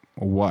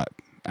what?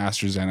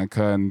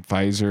 AstraZeneca and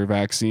Pfizer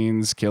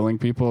vaccines killing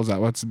people? Is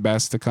that what's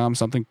best to come?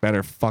 Something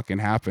better fucking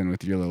happen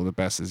with your little the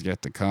best is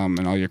yet to come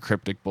and all your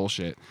cryptic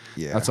bullshit.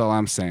 Yeah. That's all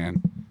I'm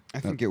saying. I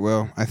think it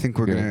will. I think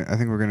we're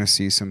gonna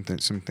see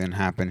something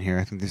happen here.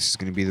 I think this is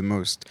gonna be the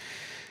most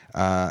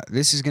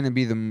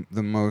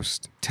the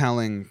most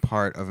telling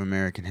part of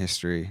American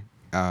history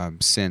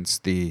since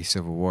the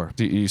Civil War.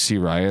 Do you see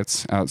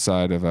riots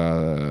outside of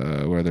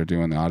where they're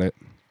doing the audit?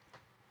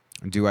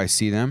 Do I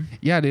see them?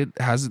 Yeah, dude.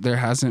 There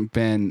hasn't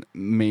been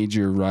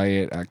major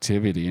riot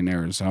activity in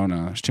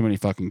Arizona. There's too many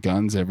fucking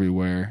guns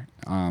everywhere.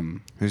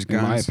 There's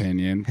guns. In my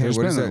opinion. Hey,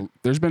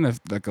 there's been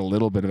a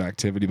little bit of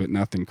activity, but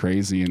nothing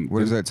crazy. And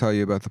what does that tell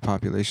you about the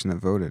population that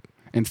voted?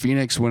 And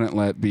Phoenix wouldn't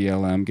let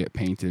BLM get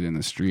painted in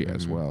the street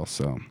as well.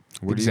 So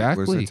what does that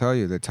tell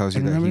you? That tells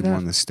you that he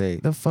won the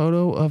state. The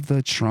photo of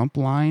the Trump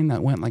line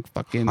that went like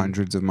fucking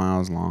hundreds of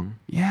miles long.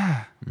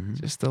 Yeah,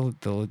 just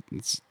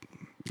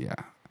yeah.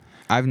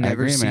 I've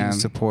never seen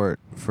support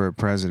for a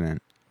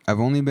president. I've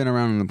only been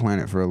around on the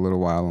planet for a little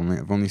while.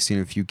 I've only seen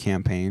a few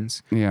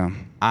campaigns. Yeah.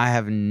 I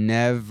have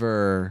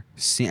never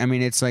seen... I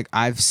mean, it's like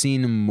I've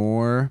seen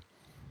more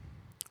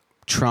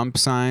Trump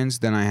signs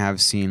than I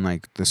have seen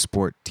like the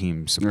sport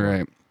team support.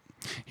 Right.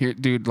 Here,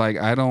 dude, like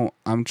I don't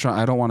want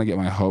to get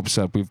my hopes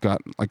up. We've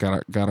got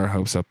our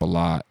hopes up a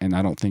lot, and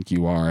I don't think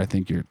you are. I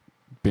think you're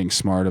being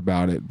smart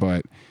about it,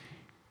 but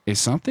if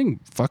something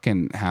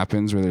fucking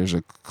happens where there's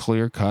a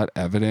clear-cut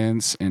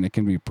evidence and it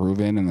can be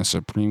proven and the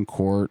Supreme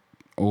Court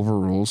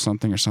overrules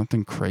something or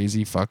something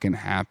crazy fucking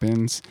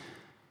happens,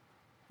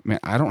 man,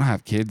 I don't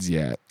have kids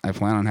yet. I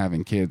plan on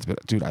having kids,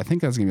 but dude, I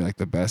think that's gonna be like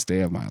the best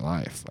day of my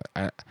life.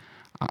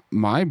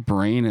 My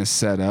brain is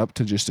set up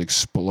to just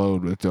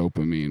explode with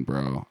dopamine,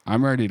 bro.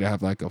 I'm ready to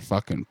have like a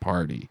fucking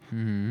party.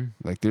 Mm-hmm.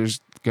 Like there's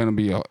gonna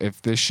be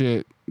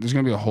there's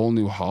gonna be a whole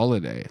new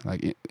holiday,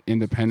 like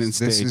Independence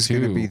Day too. This is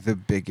gonna be the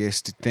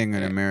biggest thing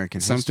in American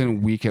history.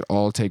 Something we could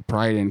all take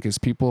pride in, because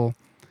people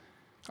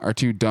are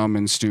too dumb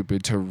and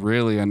stupid to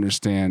really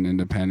understand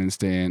Independence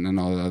Day and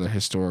all the other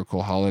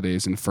historical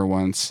holidays. And for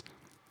once,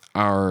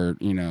 our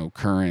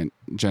current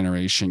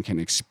generation can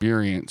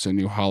experience a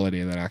new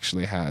holiday that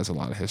actually has a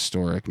lot of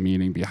historic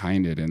meaning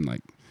behind it, and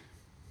like,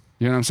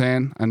 you know what I'm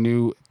saying, a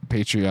new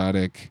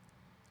patriotic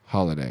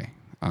holiday.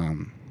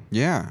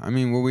 Yeah, I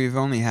mean, well, we've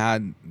only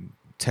had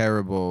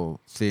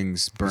terrible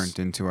things burnt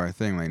into our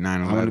thing, like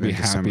 9/11, I'm gonna be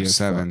December happy as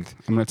fuck. 7th.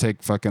 I'm gonna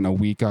take fucking a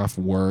week off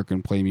work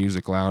and play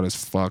music loud as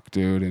fuck,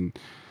 dude. And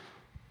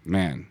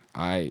man,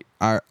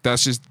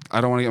 that's just,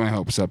 I don't want to get my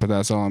hopes up, but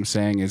that's all I'm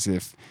saying is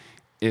if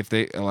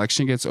the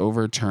election gets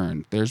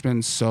overturned, there's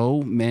been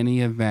so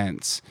many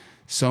events,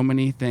 so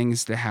many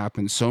things that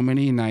happened, so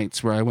many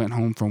nights where I went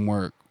home from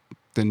work.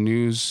 The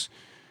news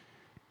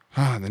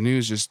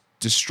just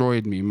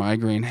destroyed me.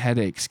 Migraine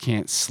headaches,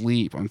 can't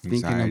sleep. I'm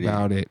thinking Anxiety,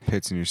 about it.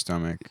 Pits in your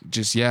stomach.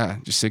 Just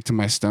sick to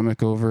my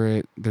stomach over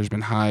it. There's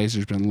been highs,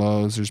 there's been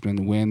lows, there's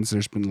been wins,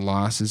 there's been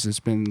losses. It's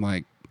been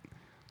like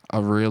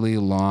a really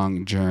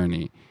long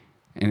journey.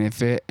 And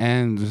if it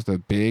ends with a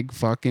big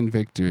fucking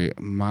victory,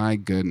 my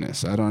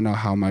goodness, I don't know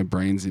how my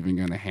brain's even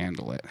going to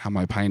handle it. How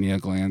my pineal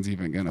gland's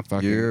even going to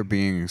fucking... You're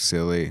being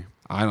silly.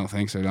 I don't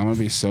think so. I'm going to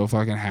be so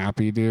fucking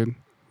happy, dude.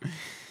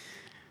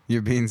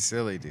 You're being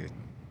silly, dude.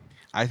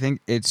 I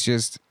think it's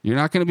just... You're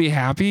not going to be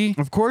happy?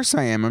 Of course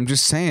I am. I'm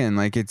just saying,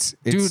 like, it's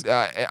Dude,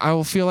 I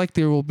will feel like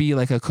there will be,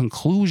 like, a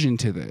conclusion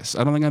to this.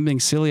 I don't think I'm being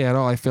silly at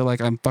all. I feel like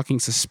I'm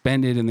fucking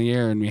suspended in the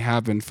air, and we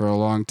have been for a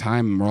long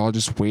time, and we're all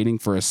just waiting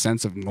for a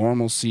sense of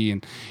normalcy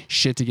and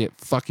shit to get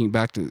fucking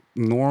back to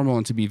normal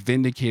and to be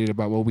vindicated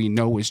about what we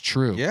know is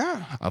true.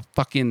 Yeah.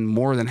 Fucking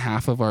more than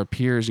half of our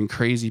peers and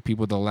crazy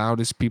people, the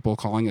loudest people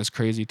calling us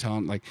crazy,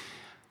 telling, like,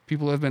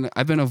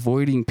 I've been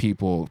avoiding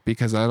people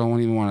because I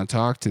don't even want to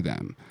talk to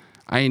them.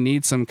 I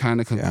need some kind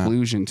of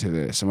conclusion to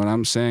this. And what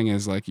I'm saying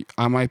is, like,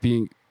 I might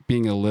be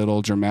being a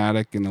little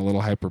dramatic and a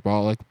little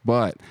hyperbolic,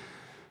 but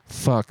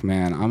fuck,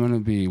 man, I'm going to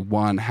be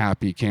one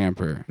happy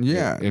camper.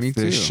 Yeah, if me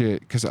this too. shit,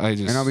 because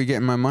And I'll be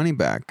getting my money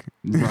back.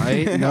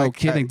 Right? No Like,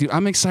 kidding, dude.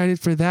 I'm excited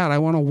for that. I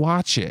want to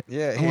watch it.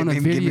 Yeah, I want to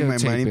give me my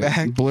videotape money it.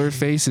 back. Blur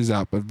faces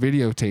out, but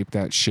videotape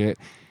that shit.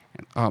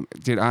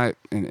 Did I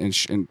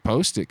and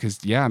post it?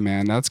 Because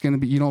man, that's gonna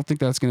be. You don't think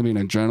that's gonna be an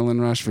adrenaline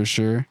rush for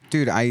sure,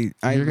 dude? I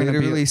You're gonna be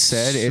literally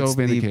said so it's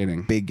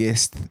vindicating. the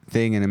biggest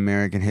thing in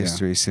American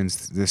history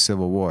since the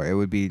Civil War. It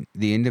would be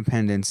the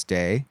Independence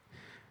Day,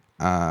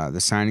 the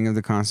signing of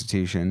the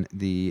Constitution,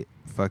 the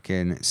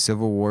fucking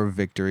Civil War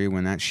victory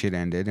when that shit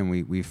ended and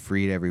we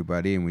freed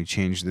everybody and we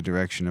changed the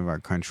direction of our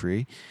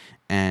country,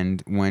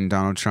 and when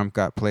Donald Trump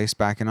got placed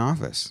back in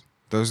office.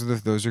 Those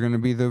are going to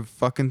be the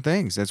fucking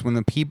things. That's when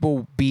the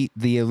people beat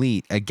the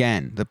elite.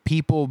 Again, the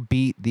people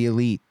beat the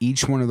elite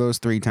each one of those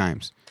 3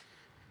 times.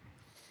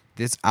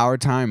 It's our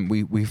time.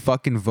 We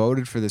fucking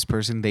voted for this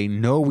person. They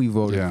know we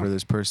voted for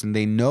this person.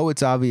 They know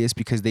it's obvious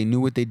because they knew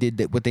what they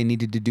did, what they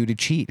needed to do to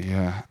cheat.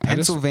 Yeah.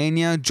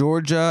 Pennsylvania,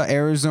 Georgia,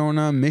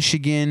 Arizona,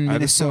 Michigan,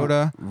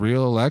 Minnesota.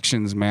 Real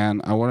elections,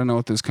 man. I want to know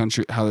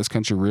how this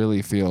country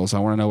really feels. I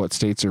want to know what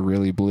states are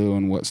really blue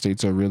and what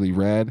states are really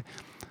red.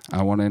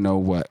 I want to know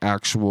what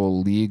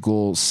actual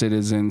legal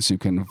citizens who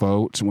can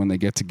vote when they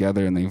get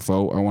together and they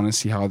vote. I want to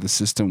see how the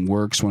system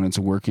works when it's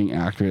working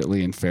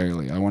accurately and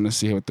fairly. I want to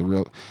see what the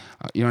real,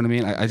 you know what I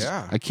mean?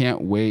 I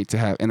can't wait to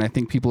have, and I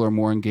think people are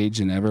more engaged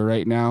than ever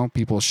right now.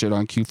 People shit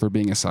on Q for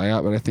being a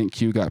psyop, but I think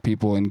Q got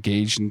people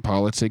engaged in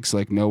politics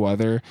like no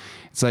other.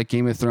 It's like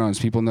Game of Thrones.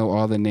 People know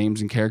all the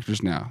names and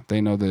characters now. They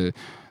know the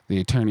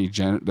attorney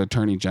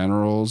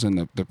generals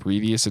and the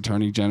previous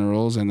attorney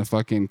generals and the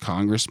fucking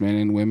congressmen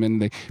and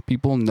women.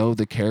 People know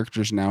the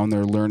characters now, and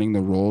they're learning the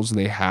roles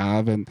they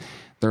have, and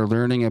they're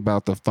learning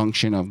about the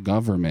function of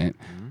government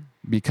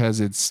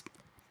because it's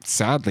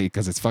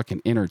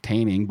fucking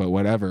entertaining, but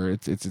whatever.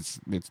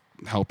 It's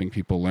helping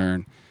people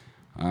learn.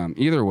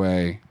 Either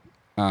way,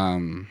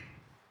 the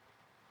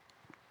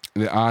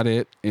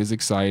audit is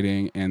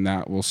exciting, and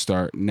that will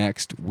start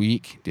next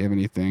week. Do you have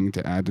anything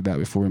to add to that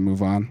before we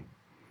move on?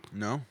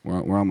 No.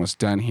 We're almost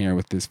done here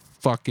with this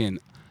fucking...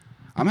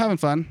 I'm having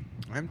fun.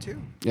 I am too.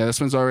 Yeah,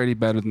 this one's already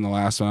better than the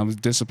last one. I was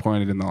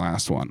disappointed in the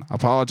last one. I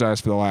apologize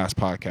for the last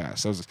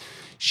podcast. That was a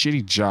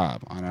shitty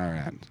job on our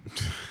end.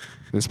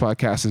 This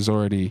podcast is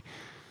already...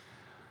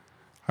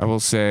 I will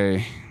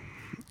say,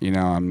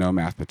 I'm no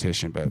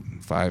mathematician, but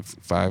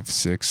 5,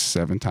 6,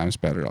 7 times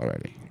better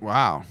already.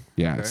 Wow.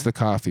 Yeah, Okay. It's the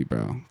coffee,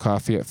 bro.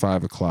 Coffee at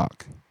 5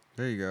 o'clock.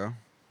 There you go.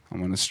 I'm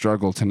going to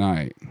struggle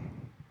tonight.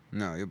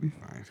 No, you'll be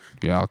fine.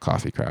 Yeah, I'll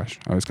coffee crash.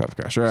 I always coffee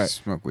crash. All right.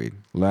 Smoke weed.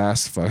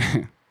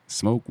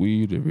 Smoke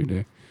weed every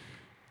day.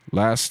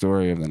 Last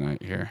story of the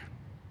night here.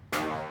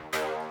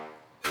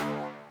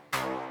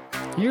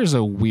 Here's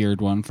a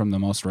weird one from the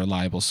most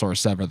reliable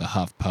source ever, the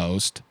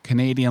HuffPost.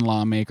 Canadian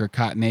lawmaker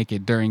caught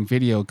naked during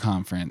video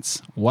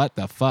conference. What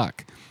the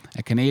fuck?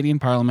 A Canadian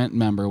Parliament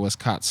member was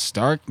caught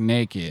stark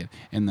naked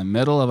in the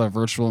middle of a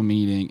virtual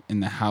meeting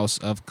in the House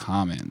of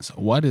Commons.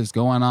 What is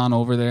going on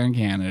over there in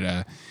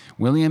Canada?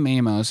 William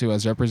Amos, who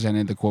has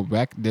represented the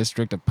Quebec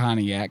district of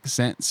Pontiac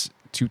since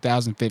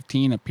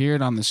 2015,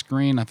 appeared on the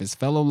screen of his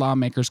fellow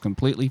lawmakers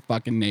completely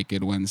fucking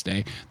naked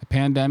Wednesday. The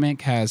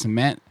pandemic has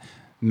meant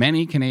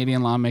many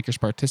Canadian lawmakers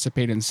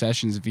participate in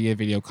sessions via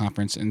video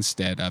conference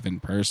instead of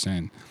in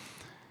person.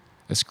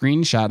 A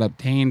screenshot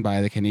obtained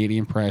by the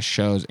Canadian press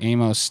shows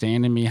Amos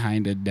standing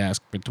behind a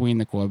desk between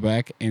the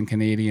Quebec and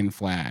Canadian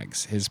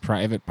flags, his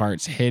private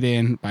parts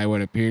hidden by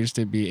what appears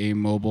to be a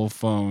mobile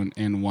phone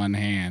in one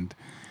hand.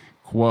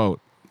 Quote,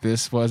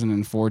 "This was an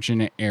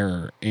unfortunate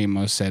error,"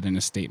 Amos said in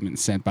a statement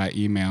sent by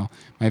email.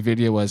 "My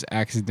video was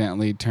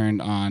accidentally turned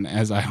on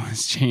as I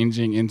was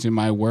changing into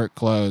my work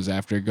clothes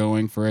after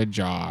going for a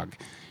jog.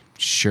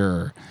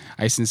 Sure.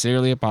 I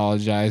sincerely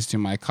apologize to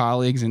my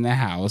colleagues in the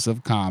House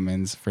of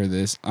Commons for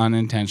this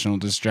unintentional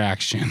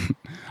distraction.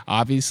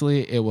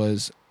 Obviously, it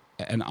was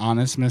an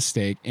honest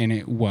mistake and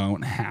it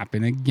won't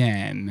happen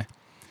again."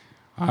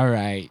 All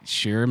right.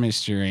 Sure,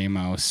 Mr.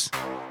 Amos.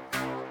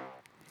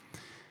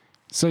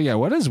 So yeah,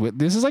 what is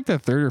this? Is like the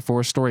third or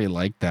fourth story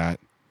like that,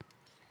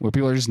 where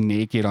people are just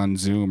naked on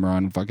Zoom or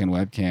on fucking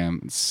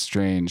webcam. It's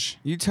strange.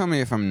 You tell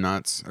me if I'm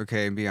nuts,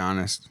 okay? Be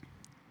honest.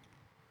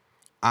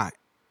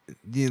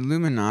 The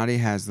Illuminati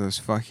has those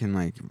fucking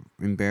like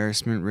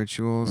embarrassment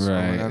rituals,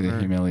 Right? or whatever. The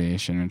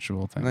humiliation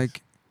ritual thing.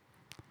 Like,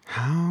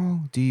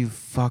 how do you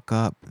fuck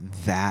up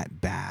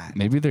that bad?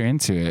 Maybe they're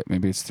into it.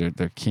 Maybe it's their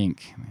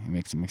kink. It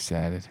makes them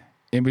excited.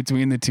 In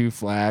between the two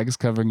flags,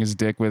 covering his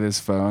dick with his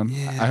phone.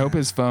 Yeah. I hope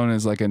his phone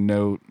is like a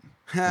Note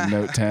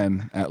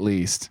 10 at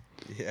least.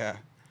 Yeah.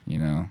 You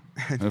know,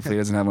 hopefully he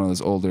doesn't have one of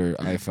those older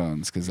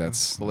iPhones because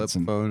that's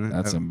phone.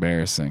 That's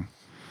embarrassing.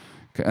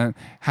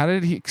 How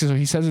did he? So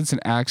he says it's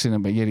an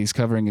accident, but yet he's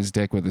covering his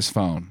dick with his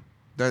phone.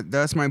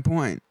 That's my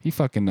point. He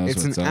fucking knows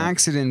it's what's an up.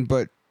 accident,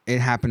 but it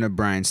happened to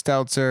Brian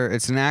Stelter.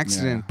 It's an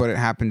accident, but it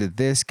happened to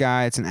this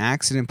guy. It's an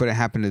accident, but it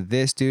happened to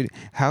this dude.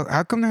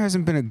 How come there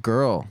hasn't been a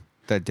girl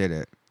that did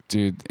it?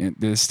 Dude, in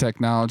this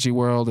technology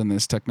world, in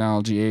this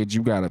technology age,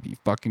 you gotta be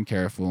fucking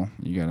careful.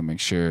 You gotta make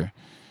sure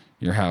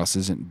your house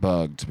isn't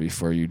bugged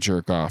before you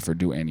jerk off or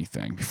do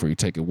anything. Before you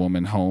take a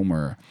woman home,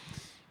 or,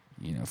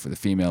 you know, for the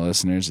female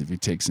listeners, if you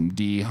take some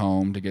D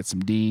home to get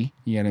some D,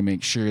 you gotta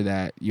make sure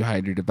that you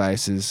hide your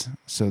devices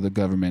so the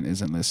government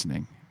isn't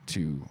listening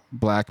to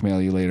blackmail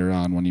you later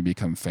on when you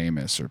become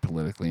famous or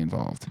politically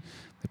involved.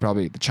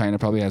 China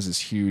probably has this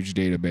huge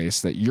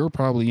database that you're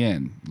probably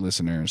in,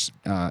 listeners.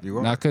 You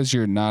are. Not because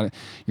you're not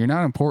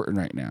important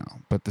right now,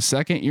 but the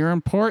second you're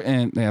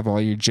important, they have all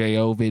your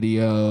JO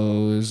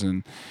videos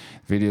and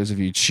videos of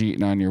you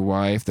cheating on your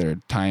wife. They're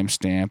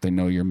timestamped. They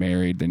know you're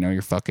married. They know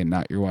you're fucking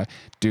not your wife.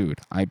 Dude,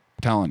 I'm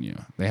telling you,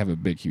 they have a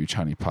big, huge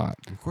honeypot.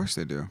 Of course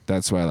they do.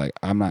 That's why,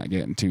 I'm not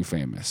getting too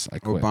famous. I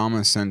quit.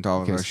 Obama sent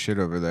all of our shit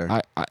over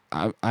there.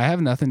 I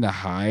have nothing to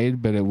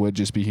hide, but it would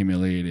just be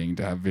humiliating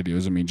to have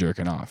videos of me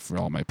jerking off for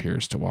all my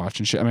peers to watch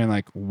and shit. I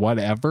mean,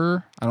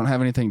 whatever. I don't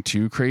have anything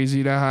too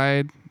crazy to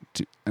hide.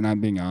 And I'm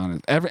being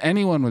honest.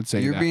 Anyone would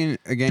say You're that. being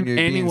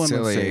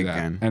silly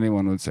again.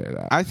 Anyone would say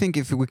that. I think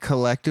if we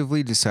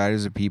collectively decide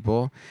as a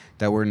people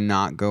that we're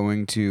not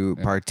going to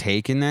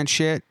partake in that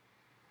shit,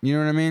 you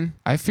know what I mean?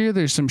 I fear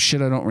there's some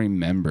shit I don't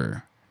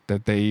remember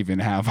that they even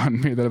have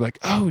on me that I'm like,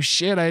 oh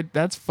shit,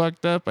 that's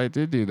fucked up. I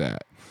did do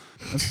that.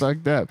 That's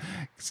fucked up.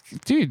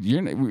 Dude,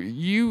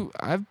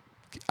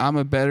 I'm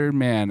a better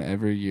man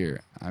every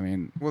year. I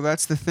mean, well,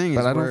 that's the thing.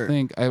 But I don't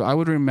think I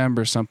would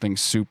remember something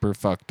super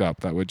fucked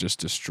up that would just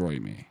destroy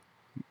me.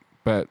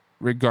 But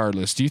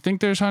regardless, do you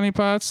think there's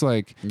honeypots?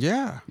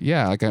 Yeah.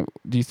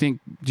 Do you think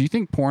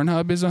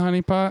Pornhub is a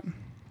honeypot?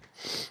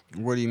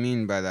 What do you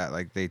mean by that?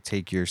 Like they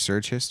take your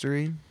search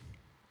history?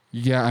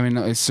 Yeah, I mean,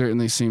 it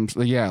certainly seems.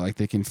 Like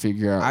they can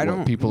figure out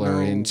what people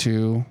are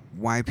into.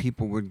 Why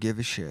people would give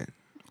a shit?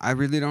 I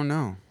really don't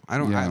know. I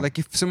don't Yeah.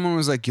 if someone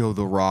was like, "Yo,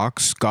 The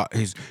Rock's got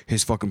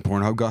his fucking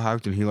Pornhub got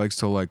hacked and he likes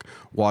to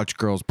watch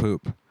girls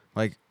poop."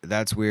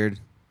 That's weird.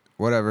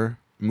 Whatever.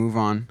 Move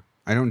on.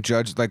 I don't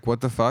judge.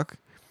 What the fuck?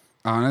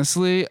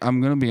 Honestly,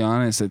 I'm gonna be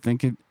honest. I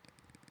think it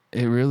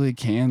really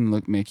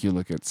can make you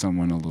look at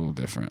someone a little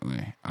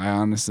differently.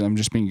 I'm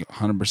just being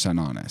 100%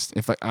 honest.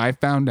 If I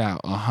found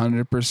out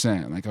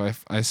 100%,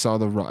 if I saw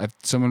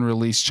if China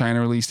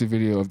released a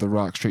video of The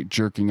Rock straight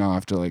jerking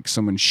off to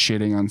someone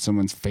shitting on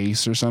someone's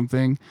face or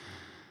something,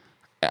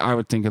 I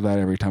would think of that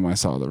every time I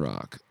saw The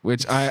Rock,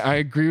 which I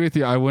agree with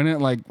you. I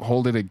wouldn't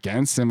hold it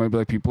against him. I'd be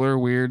like, people are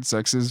weird.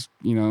 Sex is,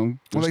 Well,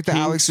 the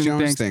Alex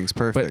Jones thing's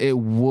perfect. But it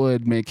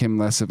would make him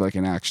less of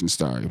an action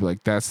star. You'd be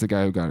like, that's the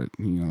guy who got it,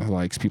 who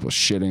likes people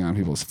shitting on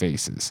people's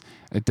faces.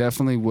 It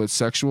definitely would.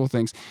 Sexual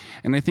things.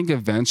 And I think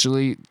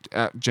eventually,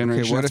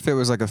 generations. Okay, what if it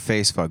was a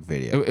face fuck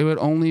video? It would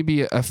only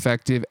be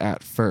effective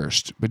at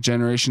first, but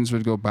generations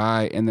would go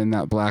by and then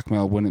that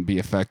blackmail wouldn't be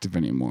effective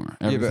anymore.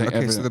 So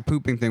the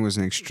pooping thing was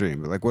an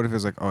extreme. But what if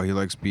it's oh, he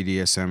likes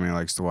BDSM and he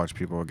likes to watch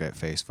people get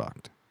face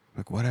fucked?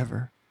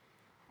 Whatever.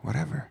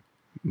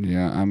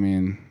 Yeah, I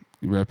mean,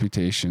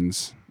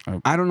 reputations.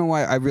 I don't know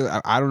why.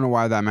 I don't know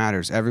why that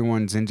matters.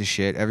 Everyone's into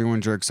shit. Everyone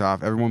jerks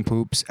off. Everyone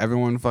poops.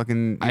 Everyone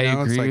fucking. I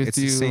agree with it's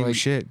you. The same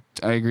shit.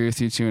 I agree with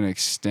you to an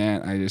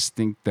extent. I just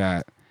think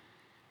that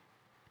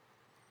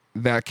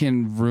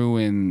can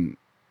ruin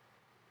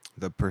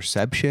the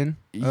perception.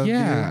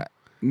 Yeah,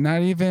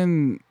 not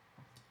even.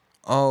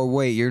 Oh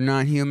wait, you're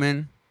not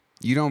human.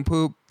 You don't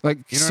poop.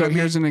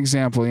 Here's an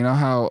example. You know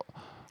how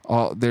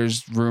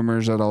there's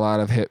rumors that a lot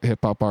of hip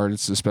hop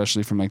artists,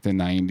 especially from like the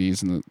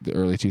 90s and the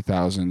early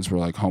 2000s, were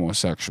like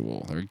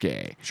homosexual or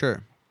gay.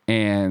 Sure.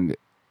 And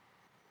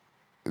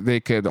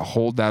they could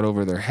hold that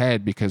over their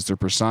head because their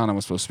persona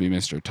was supposed to be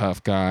Mr.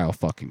 Tough Guy. I'll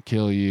fucking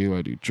kill you.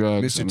 I do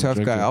drugs. Mr.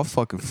 Tough Guy, I'll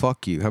fucking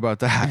fuck you. How about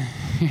that?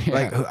 Yeah.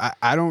 Like,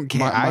 I don't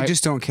care. I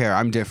just don't care.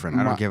 I'm different.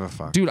 I don't give a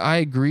fuck. Dude, I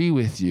agree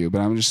with you, but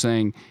I'm just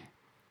saying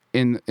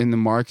in the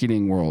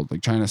marketing world,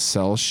 like trying to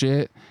sell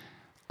shit,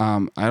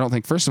 I don't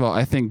think, first of all,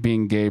 I think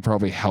being gay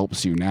probably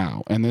helps you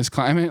now. In this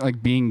climate,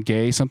 like being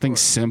gay, something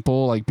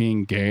simple like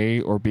being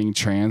gay or being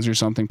trans or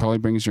something probably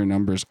brings your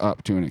numbers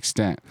up to an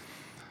extent.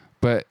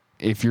 But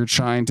if you're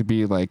trying to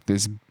be like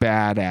this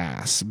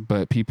badass,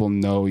 but people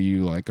know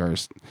you like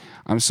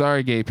I'm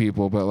sorry, gay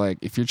people, but like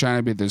if you're trying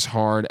to be this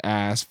hard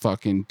ass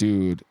fucking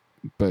dude,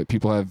 but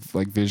people have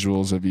like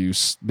visuals of you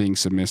being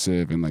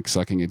submissive and like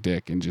sucking a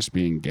dick and just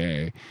being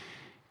gay,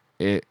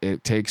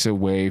 it takes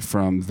away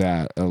from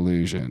that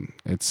illusion.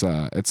 It's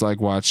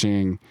like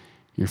watching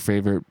your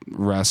favorite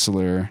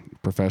wrestler,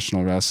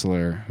 professional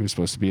wrestler, who's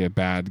supposed to be a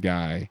bad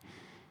guy,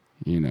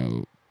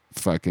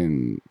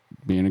 fucking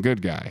being a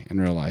good guy in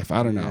real life.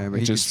 I don't know. But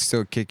he just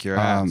still kick your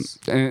ass.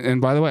 And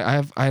by the way,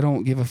 I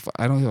don't give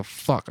a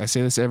fuck. I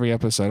say this every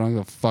episode. I don't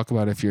give a fuck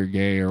about if you're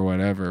gay or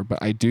whatever. But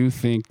I do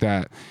think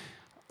that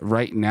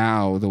right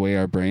now, the way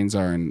our brains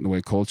are and the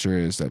way culture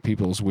is, that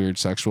people's weird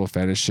sexual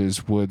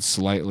fetishes would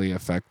slightly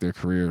affect their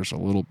careers a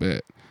little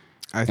bit.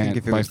 I think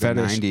if it was the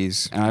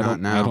 90s, not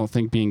now. I don't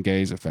think being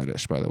gay is a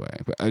fetish, by the way.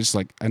 But I just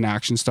like an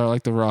action star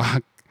like The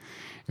Rock.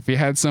 If he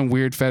had some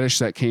weird fetish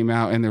that came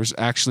out and there was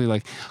actually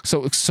like,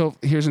 so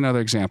here's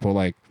another example.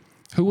 Like,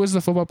 who was the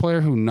football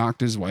player who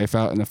knocked his wife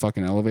out in the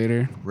fucking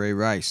elevator? Ray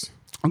Rice.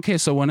 Okay,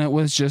 so when it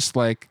was just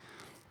like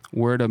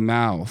word of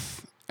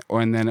mouth,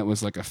 and then it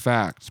was like a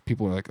fact,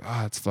 people were like,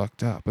 oh, it's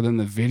fucked up. But then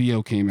the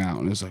video came out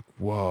and it was like,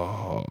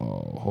 whoa,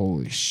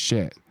 holy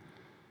shit.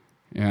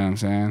 You know what I'm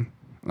saying?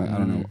 Like, I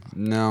don't know.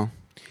 No.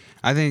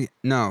 I think,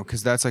 no,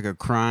 because that's like a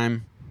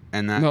crime.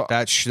 And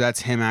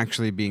that's him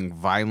actually being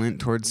violent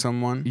towards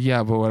someone.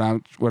 Yeah, but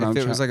if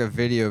it was like a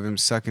video of him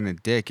sucking a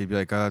dick, you'd be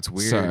like, oh, that's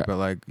weird. Sorry. But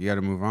like, you got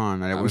to move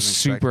on. I'm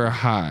super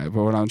high,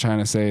 but what I'm trying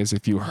to say is,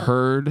 if you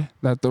heard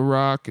that The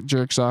Rock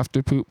jerks off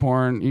to poop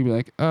porn, you'd be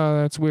like,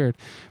 oh, that's weird.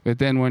 But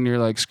then when you're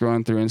like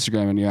scrolling through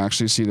Instagram and you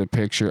actually see the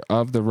picture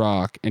of The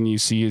Rock and you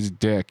see his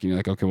dick, and you're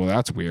like, okay, well,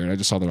 that's weird. I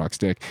just saw The Rock's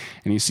dick,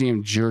 and you see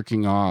him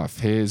jerking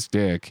off his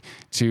dick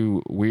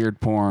to weird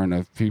porn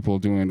of people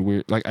doing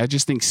weird. Like, I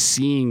just think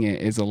seeing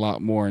it is a lot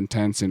more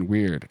intense and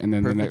weird. And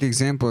then perfect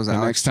example is the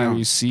Alex next time Jones.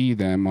 you see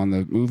them on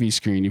the movie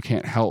screen, you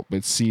can't help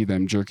but see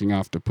them jerking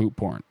off to poop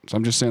porn. So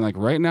I'm just saying, like,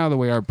 right now, the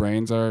way our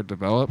brains are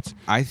developed,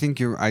 I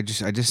think I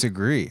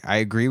disagree. I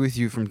agree with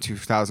you from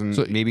 2000,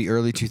 so, maybe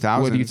early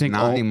 2000s. What do you think?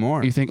 Not anymore.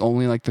 Do you think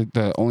only like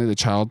the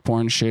child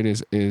porn shit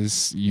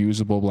is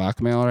usable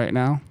blackmail right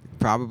now?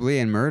 Probably,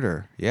 and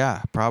murder.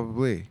 Yeah,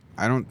 probably.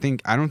 I don't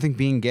think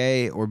being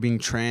gay or being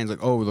trans, like,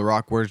 oh, The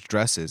Rock wears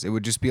dresses. It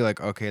would just be like,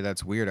 okay,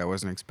 that's weird. I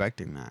wasn't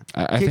expecting that.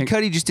 Kid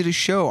Cudi just did a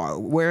show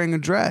wearing a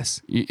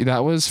dress.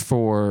 That was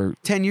for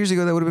 10 years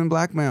ago. That would have been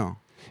blackmail.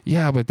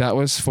 Yeah, but that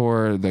was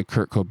for the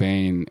Kurt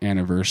Cobain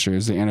anniversary. It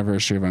was the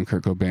anniversary of when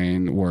Kurt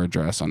Cobain wore a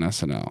dress on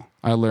SNL.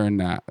 I learned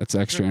that. That's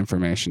extra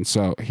information.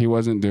 So he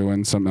wasn't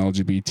doing some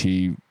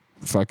LGBT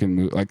fucking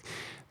move. Like,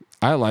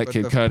 I like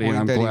Kid Cudi, and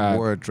I'm glad. He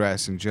wore a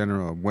dress in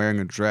general. Wearing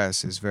a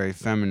dress is very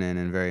feminine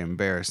and very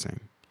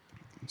embarrassing.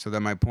 So that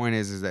my point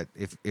is that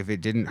if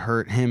it didn't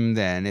hurt him,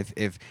 then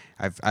if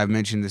I've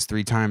mentioned this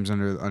 3 times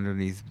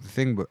underneath the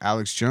thing, but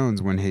Alex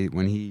Jones, when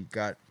he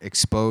got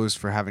exposed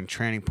for having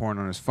tranny porn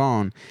on his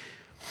phone,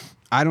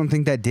 I don't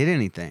think that did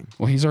anything.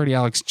 Well, he's already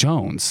Alex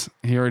Jones.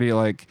 He already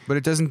But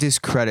it doesn't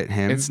discredit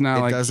him. It's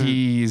not like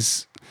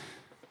he's.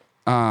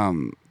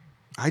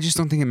 I just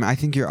don't think. I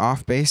think you're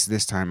off base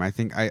this time. I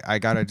think I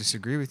gotta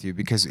disagree with you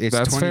because it's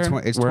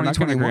 2020. It's We're not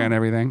going to agree on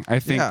everything. I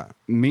think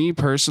me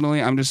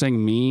personally, I'm just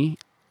saying me.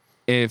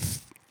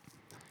 If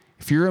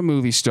you're a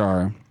movie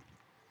star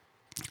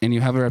and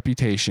you have a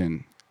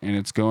reputation and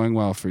it's going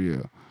well for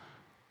you,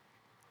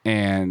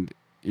 and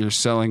you're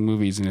selling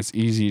movies and it's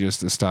easy just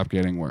to stop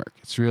getting work.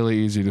 It's really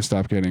easy to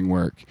stop getting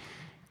work,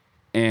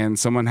 and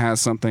someone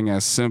has something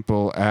as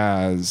simple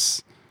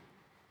as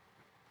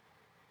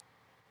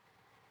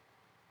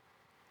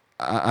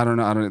I don't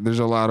know. There's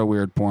a lot of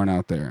weird porn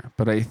out there,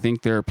 but I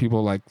think there are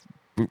people like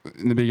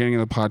in the beginning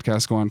of the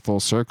podcast going full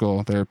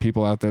circle. There are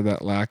people out there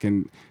that lack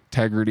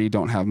integrity,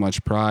 don't have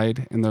much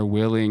pride, and they're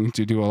willing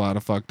to do a lot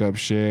of fucked up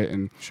shit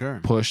and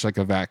push like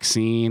a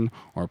vaccine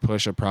or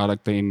push a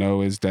product they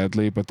know is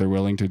deadly, but they're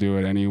willing to do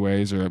it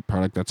anyways, or a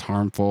product that's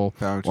harmful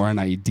or an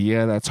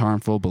idea that's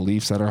harmful,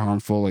 beliefs that are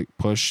harmful, like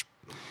push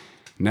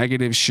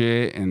negative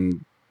shit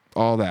and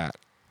all that.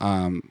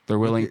 They're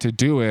willing to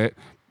do it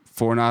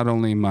for not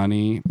only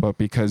money, but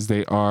because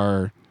their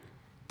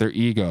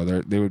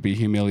ego, they would be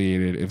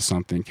humiliated if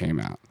something came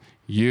out.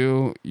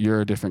 You're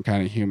a different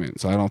kind of human.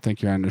 So I don't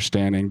think you're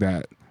understanding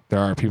that there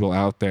are people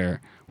out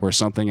there where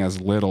something as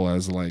little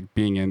as like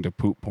being into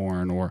poop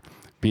porn or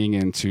being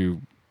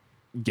into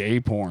gay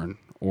porn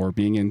or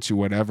being into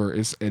whatever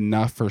is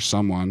enough for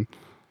someone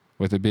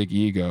with a big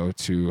ego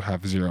to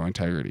have zero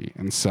integrity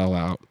and sell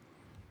out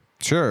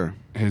Sure.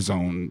 his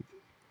own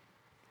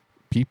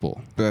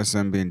people. But that's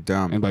them being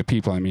dumb. And by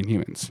people, I mean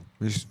humans.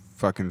 We just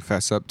fucking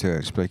fess up to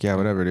it. Just be like, yeah,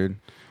 whatever, dude.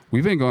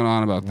 We've been going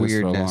on about this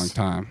for a long Weirdness.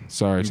 time.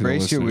 Sorry to the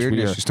Embrace listeners. your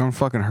weirdness. We are- Just don't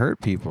fucking hurt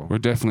people. We're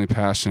definitely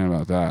passionate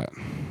about that.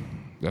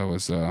 That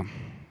was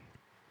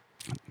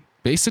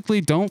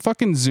basically don't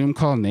fucking Zoom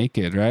call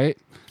naked, right?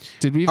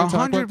 Did we even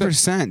talk about that?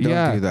 100%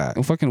 don't do that.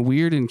 Well, fucking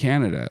weird in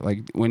Canada. Like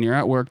when you're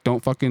at work,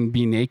 don't fucking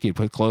be naked.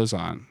 Put clothes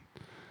on.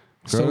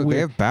 They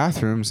have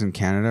bathrooms in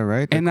Canada,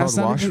 right? They're And called that's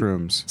not even-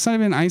 washrooms. It's not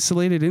even an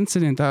isolated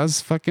incident. That was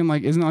fucking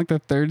like, isn't it like the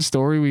third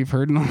story we've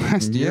heard in the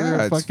last year? Yeah,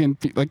 Of it's- fucking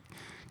like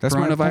That's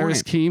my coronavirus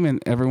point. came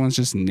and everyone's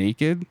just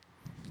naked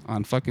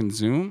on fucking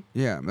Zoom.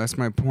 Yeah, that's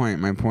my point.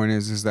 My point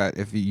is that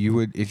if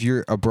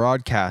you're a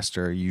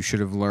broadcaster, you should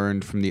have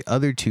learned from the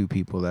other two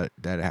people that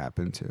it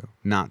happened to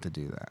not to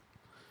do that.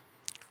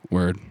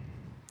 Word.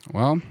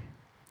 Well,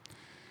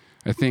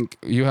 I think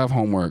you have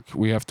homework.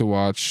 We have to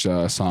watch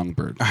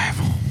Songbird. I have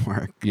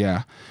homework.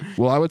 Yeah.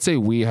 Well, I would say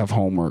we have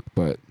homework,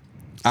 but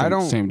I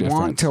don't same difference.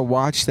 want to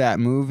watch that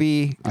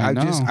movie. I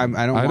know.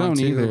 I don't want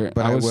to either.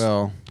 but I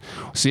will.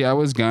 See, I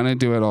was gonna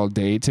do it all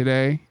day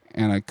today,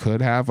 and I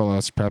could have while I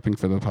was prepping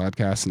for the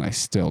podcast, and I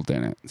still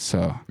didn't.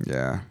 So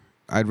Yeah.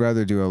 I'd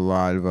rather do a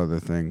lot of other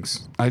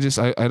things. I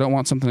don't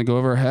want something to go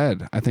over our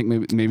head. I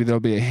think maybe there'll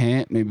be a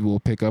hint. Maybe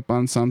we'll pick up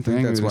on I something.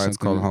 think that's Maybe why there's it's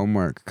called something-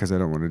 homework, because I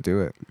don't want to do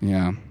it.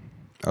 Yeah.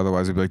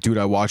 Otherwise, I'd be like, dude,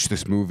 I watched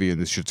this movie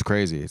and this shit's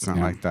crazy. It's not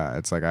Yeah. like that.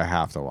 It's like I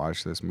have to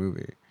watch this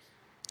movie.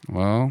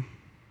 Well,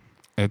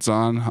 it's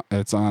on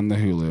the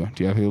Hulu.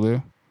 Do you have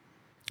Hulu?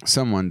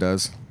 Someone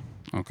does.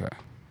 Okay.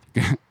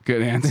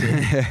 Good answer.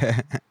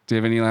 Do you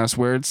have any last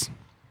words?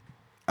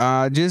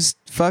 Just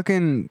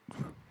fucking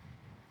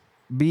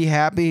be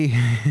happy.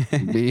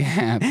 Be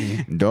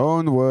happy.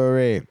 Don't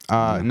worry.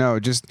 No,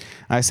 just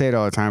I say it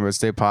all the time, but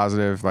stay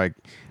positive. Like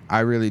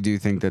I really do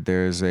think that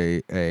there's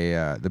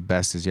the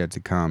best is yet to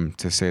come,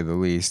 to say the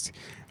least.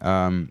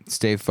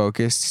 Stay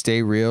focused,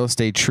 stay real,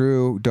 stay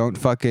true. Don't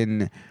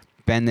fucking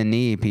bend the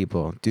knee,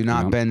 people. Do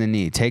not Yep. bend the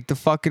knee. Take the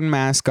fucking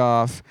mask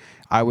off.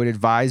 I would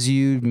advise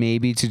you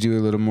maybe to do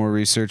a little more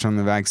research on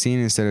the vaccine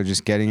instead of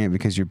just getting it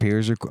because your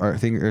peers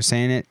are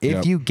saying it. If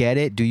Yep. you get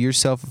it, do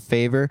yourself a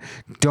favor.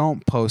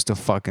 Don't post a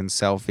fucking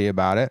selfie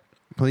about it,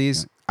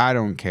 please. I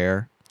don't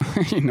care.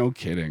 No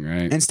kidding,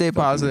 right? And stay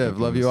positive.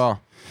 Love you all.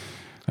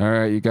 All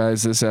right, you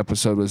guys, this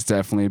episode was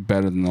definitely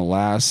better than the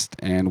last,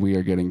 and we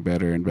are getting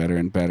better and better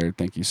and better.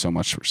 Thank you so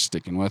much for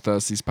sticking with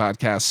us. These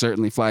podcasts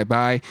certainly fly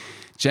by.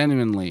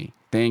 Genuinely,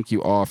 thank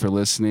you all for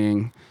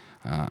listening.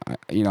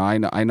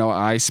 I know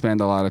I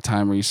spend a lot of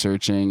time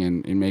researching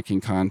and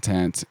making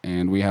content,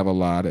 and we have a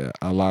lot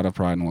of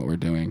pride in what we're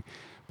doing.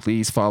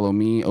 Please follow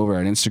me over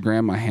at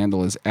Instagram. My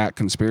handle is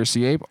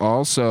 @ConspiracyApe.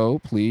 Also,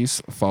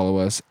 please follow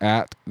us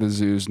at The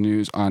Zoos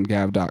News on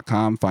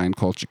Gab.com. Find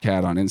Culture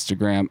Cat on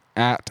Instagram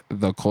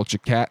 @The Culture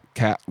Cat,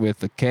 cat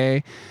with a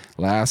K.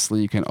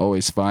 Lastly, you can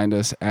always find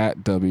us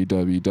at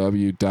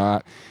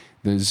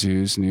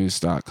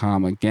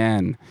www.thezoosnews.com.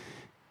 Again,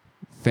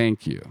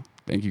 thank you.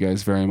 Thank you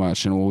guys very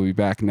much. And we'll be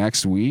back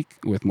next week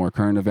with more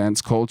current events,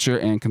 culture,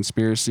 and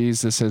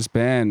conspiracies. This has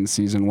been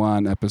Season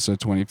 1, Episode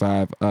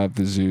 25 of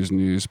the Zoos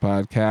News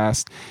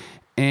Podcast.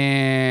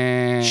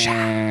 And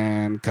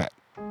cut.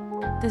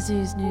 The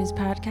Zoos News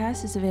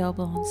Podcast is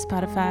available on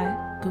Spotify,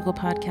 Google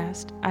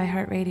Podcast,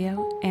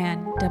 iHeartRadio,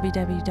 and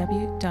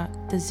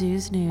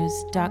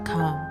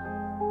www.thezoosnews.com.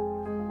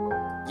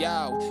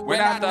 Yo, we're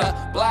not the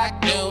black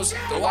news,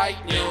 the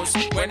white news.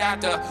 We're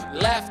not the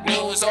left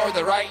news or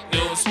the right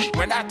news.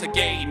 We're not the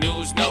gay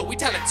news, no, we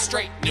tell it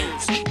straight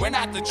news. We're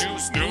not the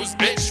Jews news,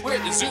 bitch, we're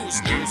the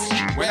Zeus news.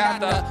 We're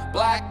not the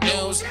black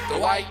news, the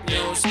white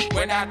news.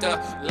 We're not the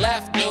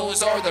left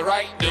news or the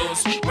right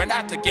news. We're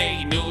not the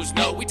gay news,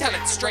 no, we tell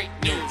it straight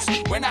news.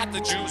 We're not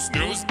the Jews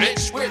news,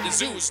 bitch, we're the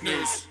Zeus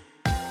news.